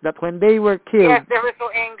prophets that when they were killed, yes, they were so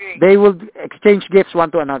angry. They will exchange gifts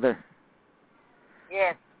one to another.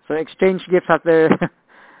 Yes. So exchange gifts has their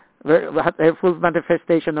full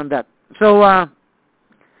manifestation on that. So,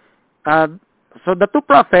 so the two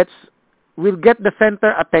prophets will get the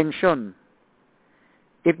center attention.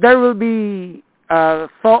 If there will be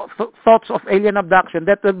thoughts of alien abduction,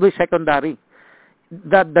 that will be secondary.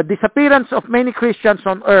 The disappearance of many Christians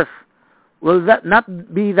on earth will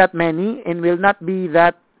not be that many and will not be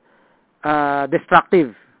that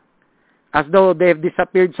destructive, as though they have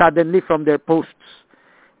disappeared suddenly from their posts.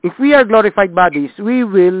 If we are glorified bodies, we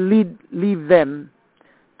will leave them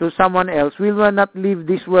to someone else. We will not leave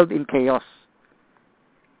this world in chaos.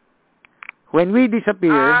 When we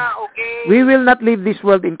disappear, we will not leave this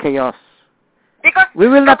world in chaos. Because we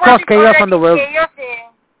will not cause chaos on the world. Chaos,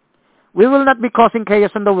 We will not be causing chaos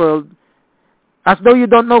on the world, as though you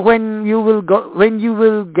don't know when you will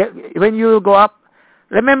go up.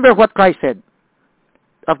 Remember what Christ said,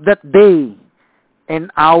 of that day and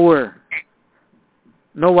hour,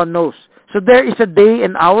 no one knows. So there is a day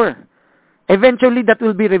and hour. Eventually that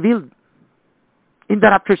will be revealed in the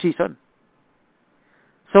rapture season.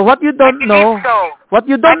 So what you don't know, is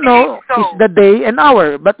the day and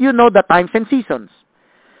hour, but you know the times and seasons.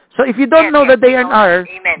 So if you don't know the day and hour,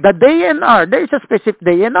 the day and hour, there is a specific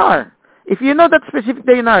day and hour. If you know that specific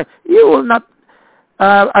day and hour, you will not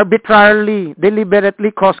arbitrarily,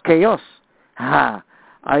 deliberately cause chaos. I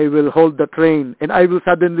will hold the train and I will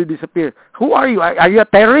suddenly disappear. Who are you? Are you a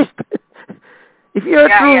terrorist? If you're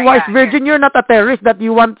a true wise virgin, you're not a terrorist that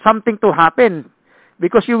you want something to happen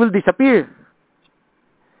because you will disappear.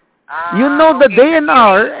 You know the day and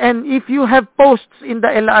hour, and if you have posts in the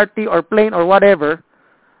LRT or plane or whatever,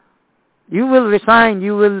 you will resign,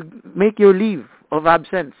 you will make your leave of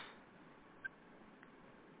absence.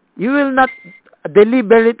 You will not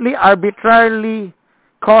deliberately, arbitrarily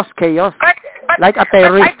cause chaos but like a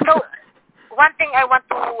terrorist. One thing I want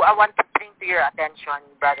to bring to your attention,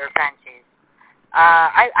 Brother Francis.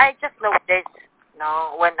 I just noticed,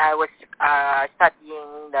 when I was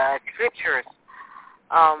studying the scriptures,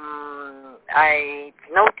 I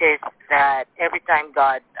noticed that every time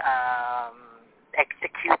God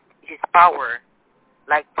executes His power,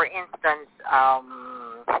 like for instance,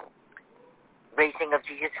 raising of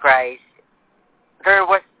Jesus Christ, there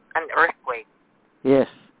was an earthquake. Yes.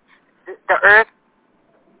 The earth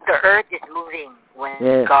is moving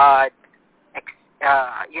when God,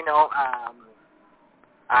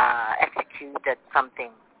 executed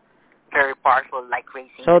something very powerful, like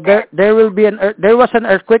raising. So the there will be there was an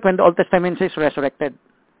earthquake when the Old Testament says resurrected,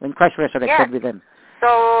 when Christ resurrected with them.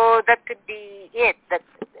 So that could be it. That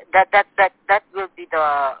will be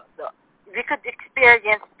the we could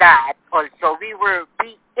experience that also. We will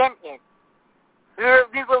be in it.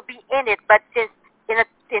 We will be in it. But since in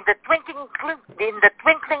the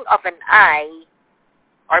twinkling of an eye,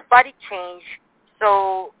 our body change,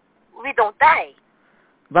 so we don't die.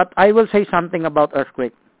 But I will say something about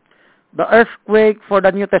earthquake. The earthquake for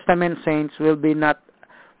the New Testament saints will not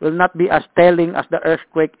be as telling as the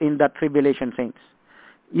earthquake in the tribulation saints.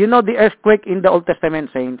 You know, the earthquake in the Old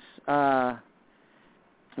Testament saints, not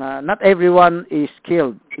everyone is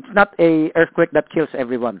killed. It's not a earthquake that kills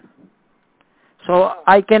everyone. So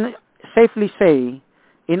I can safely say,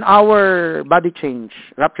 in our body change,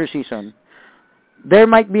 rapture season, there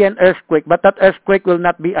might be an earthquake, but that earthquake will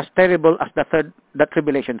not be as terrible as the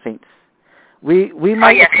tribulation saints. We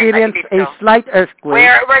might experience a slight earthquake.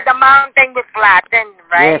 Where the mountain will flatten,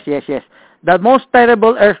 right? Yes. The most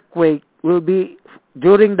terrible earthquake will be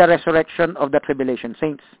during the resurrection of the tribulation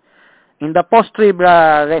saints. in the post-trib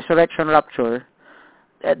resurrection rapture,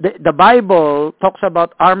 the Bible talks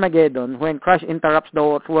about Armageddon when Christ interrupts the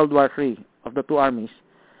World War III of the two armies.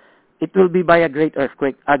 It will be by a great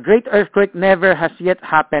earthquake. A great earthquake never has yet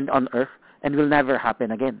happened on earth and will never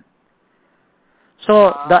happen again.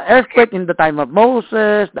 So the earthquake in the time of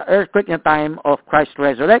Moses, the earthquake in the time of Christ's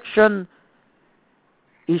resurrection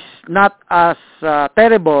is not as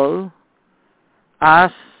terrible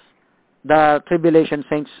as the tribulation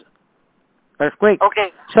saints earthquake.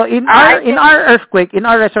 Okay. So in our earthquake, in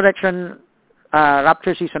our resurrection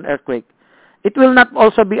rapture season earthquake, it will not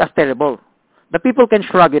also be as terrible. The people can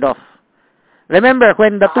shrug it off. Remember,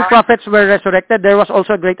 when the two prophets were resurrected, there was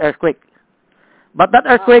also a great earthquake. But that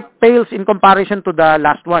earthquake pales in comparison to the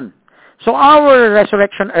last one. So our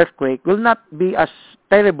resurrection earthquake will not be as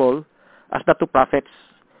terrible as the two prophets'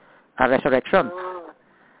 resurrection.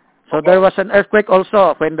 So there was an earthquake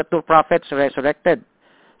also when the two prophets resurrected.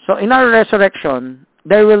 So in our resurrection,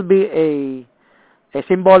 there will be a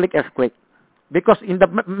symbolic earthquake. Because in the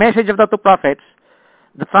message of the two prophets,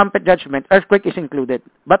 the trumpet judgment, earthquake is included.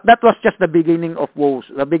 But that was just the beginning of woes,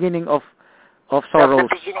 the beginning of sorrows.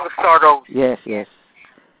 The beginning of sorrows. Yes, yes.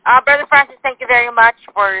 Brother Francis, thank you very much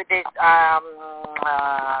for this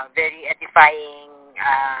very edifying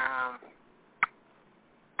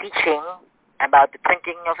teaching about the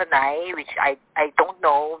twinkling of an eye, which I don't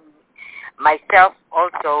know. Myself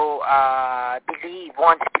also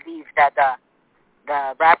once believed that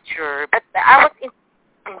the rapture, but I was in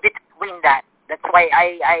between that. That's why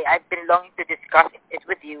I've been longing to discuss it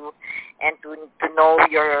with you and to know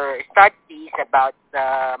your studies about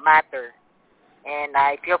the matter. And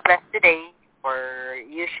I feel blessed today for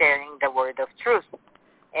you sharing the word of truth.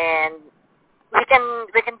 And we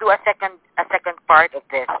can do a second part of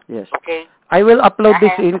this. Yes. Okay. I will upload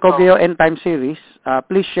this in Cogeo End Time series.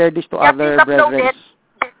 Please share this to other please upload brethren.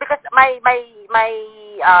 It because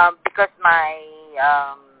my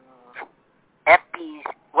FP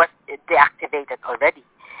was deactivated already,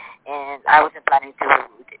 and I wasn't planning to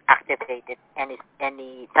activate it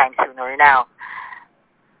any time sooner now.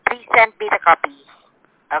 Please send me the copy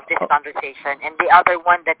of this conversation and the other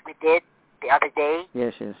one that we did the other day.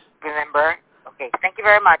 Yes, yes. Remember? Okay. Thank you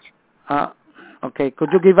very much. Okay.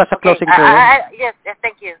 Could you give us a closing prayer? Yes.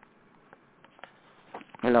 Thank you.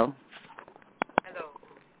 Hello.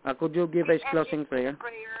 Hello. Could you give us closing prayer?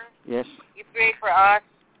 Yes. You pray for us.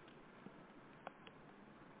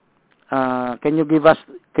 Can you give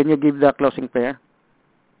the closing prayer?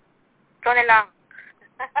 Ikaw na lang.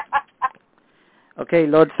 Okay,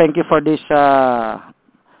 Lord, thank you for this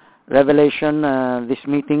revelation, this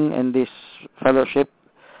meeting, and this fellowship.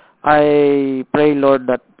 I pray, Lord,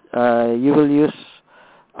 that you will use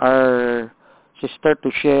our sister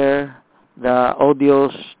to share the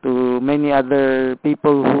audios to many other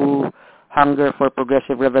people who hunger for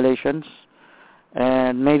progressive revelations.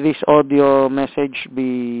 And may this audio message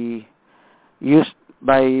be used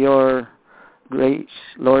by your grace,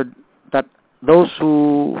 Lord, that those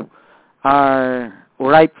who are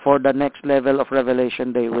ripe for the next level of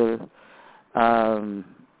revelation, they will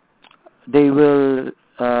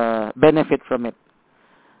benefit from it.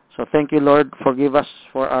 So thank you, Lord. Forgive us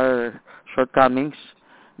for our shortcomings.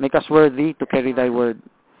 Make us worthy to carry thy word.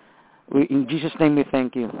 In Jesus' name we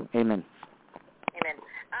thank you. Amen.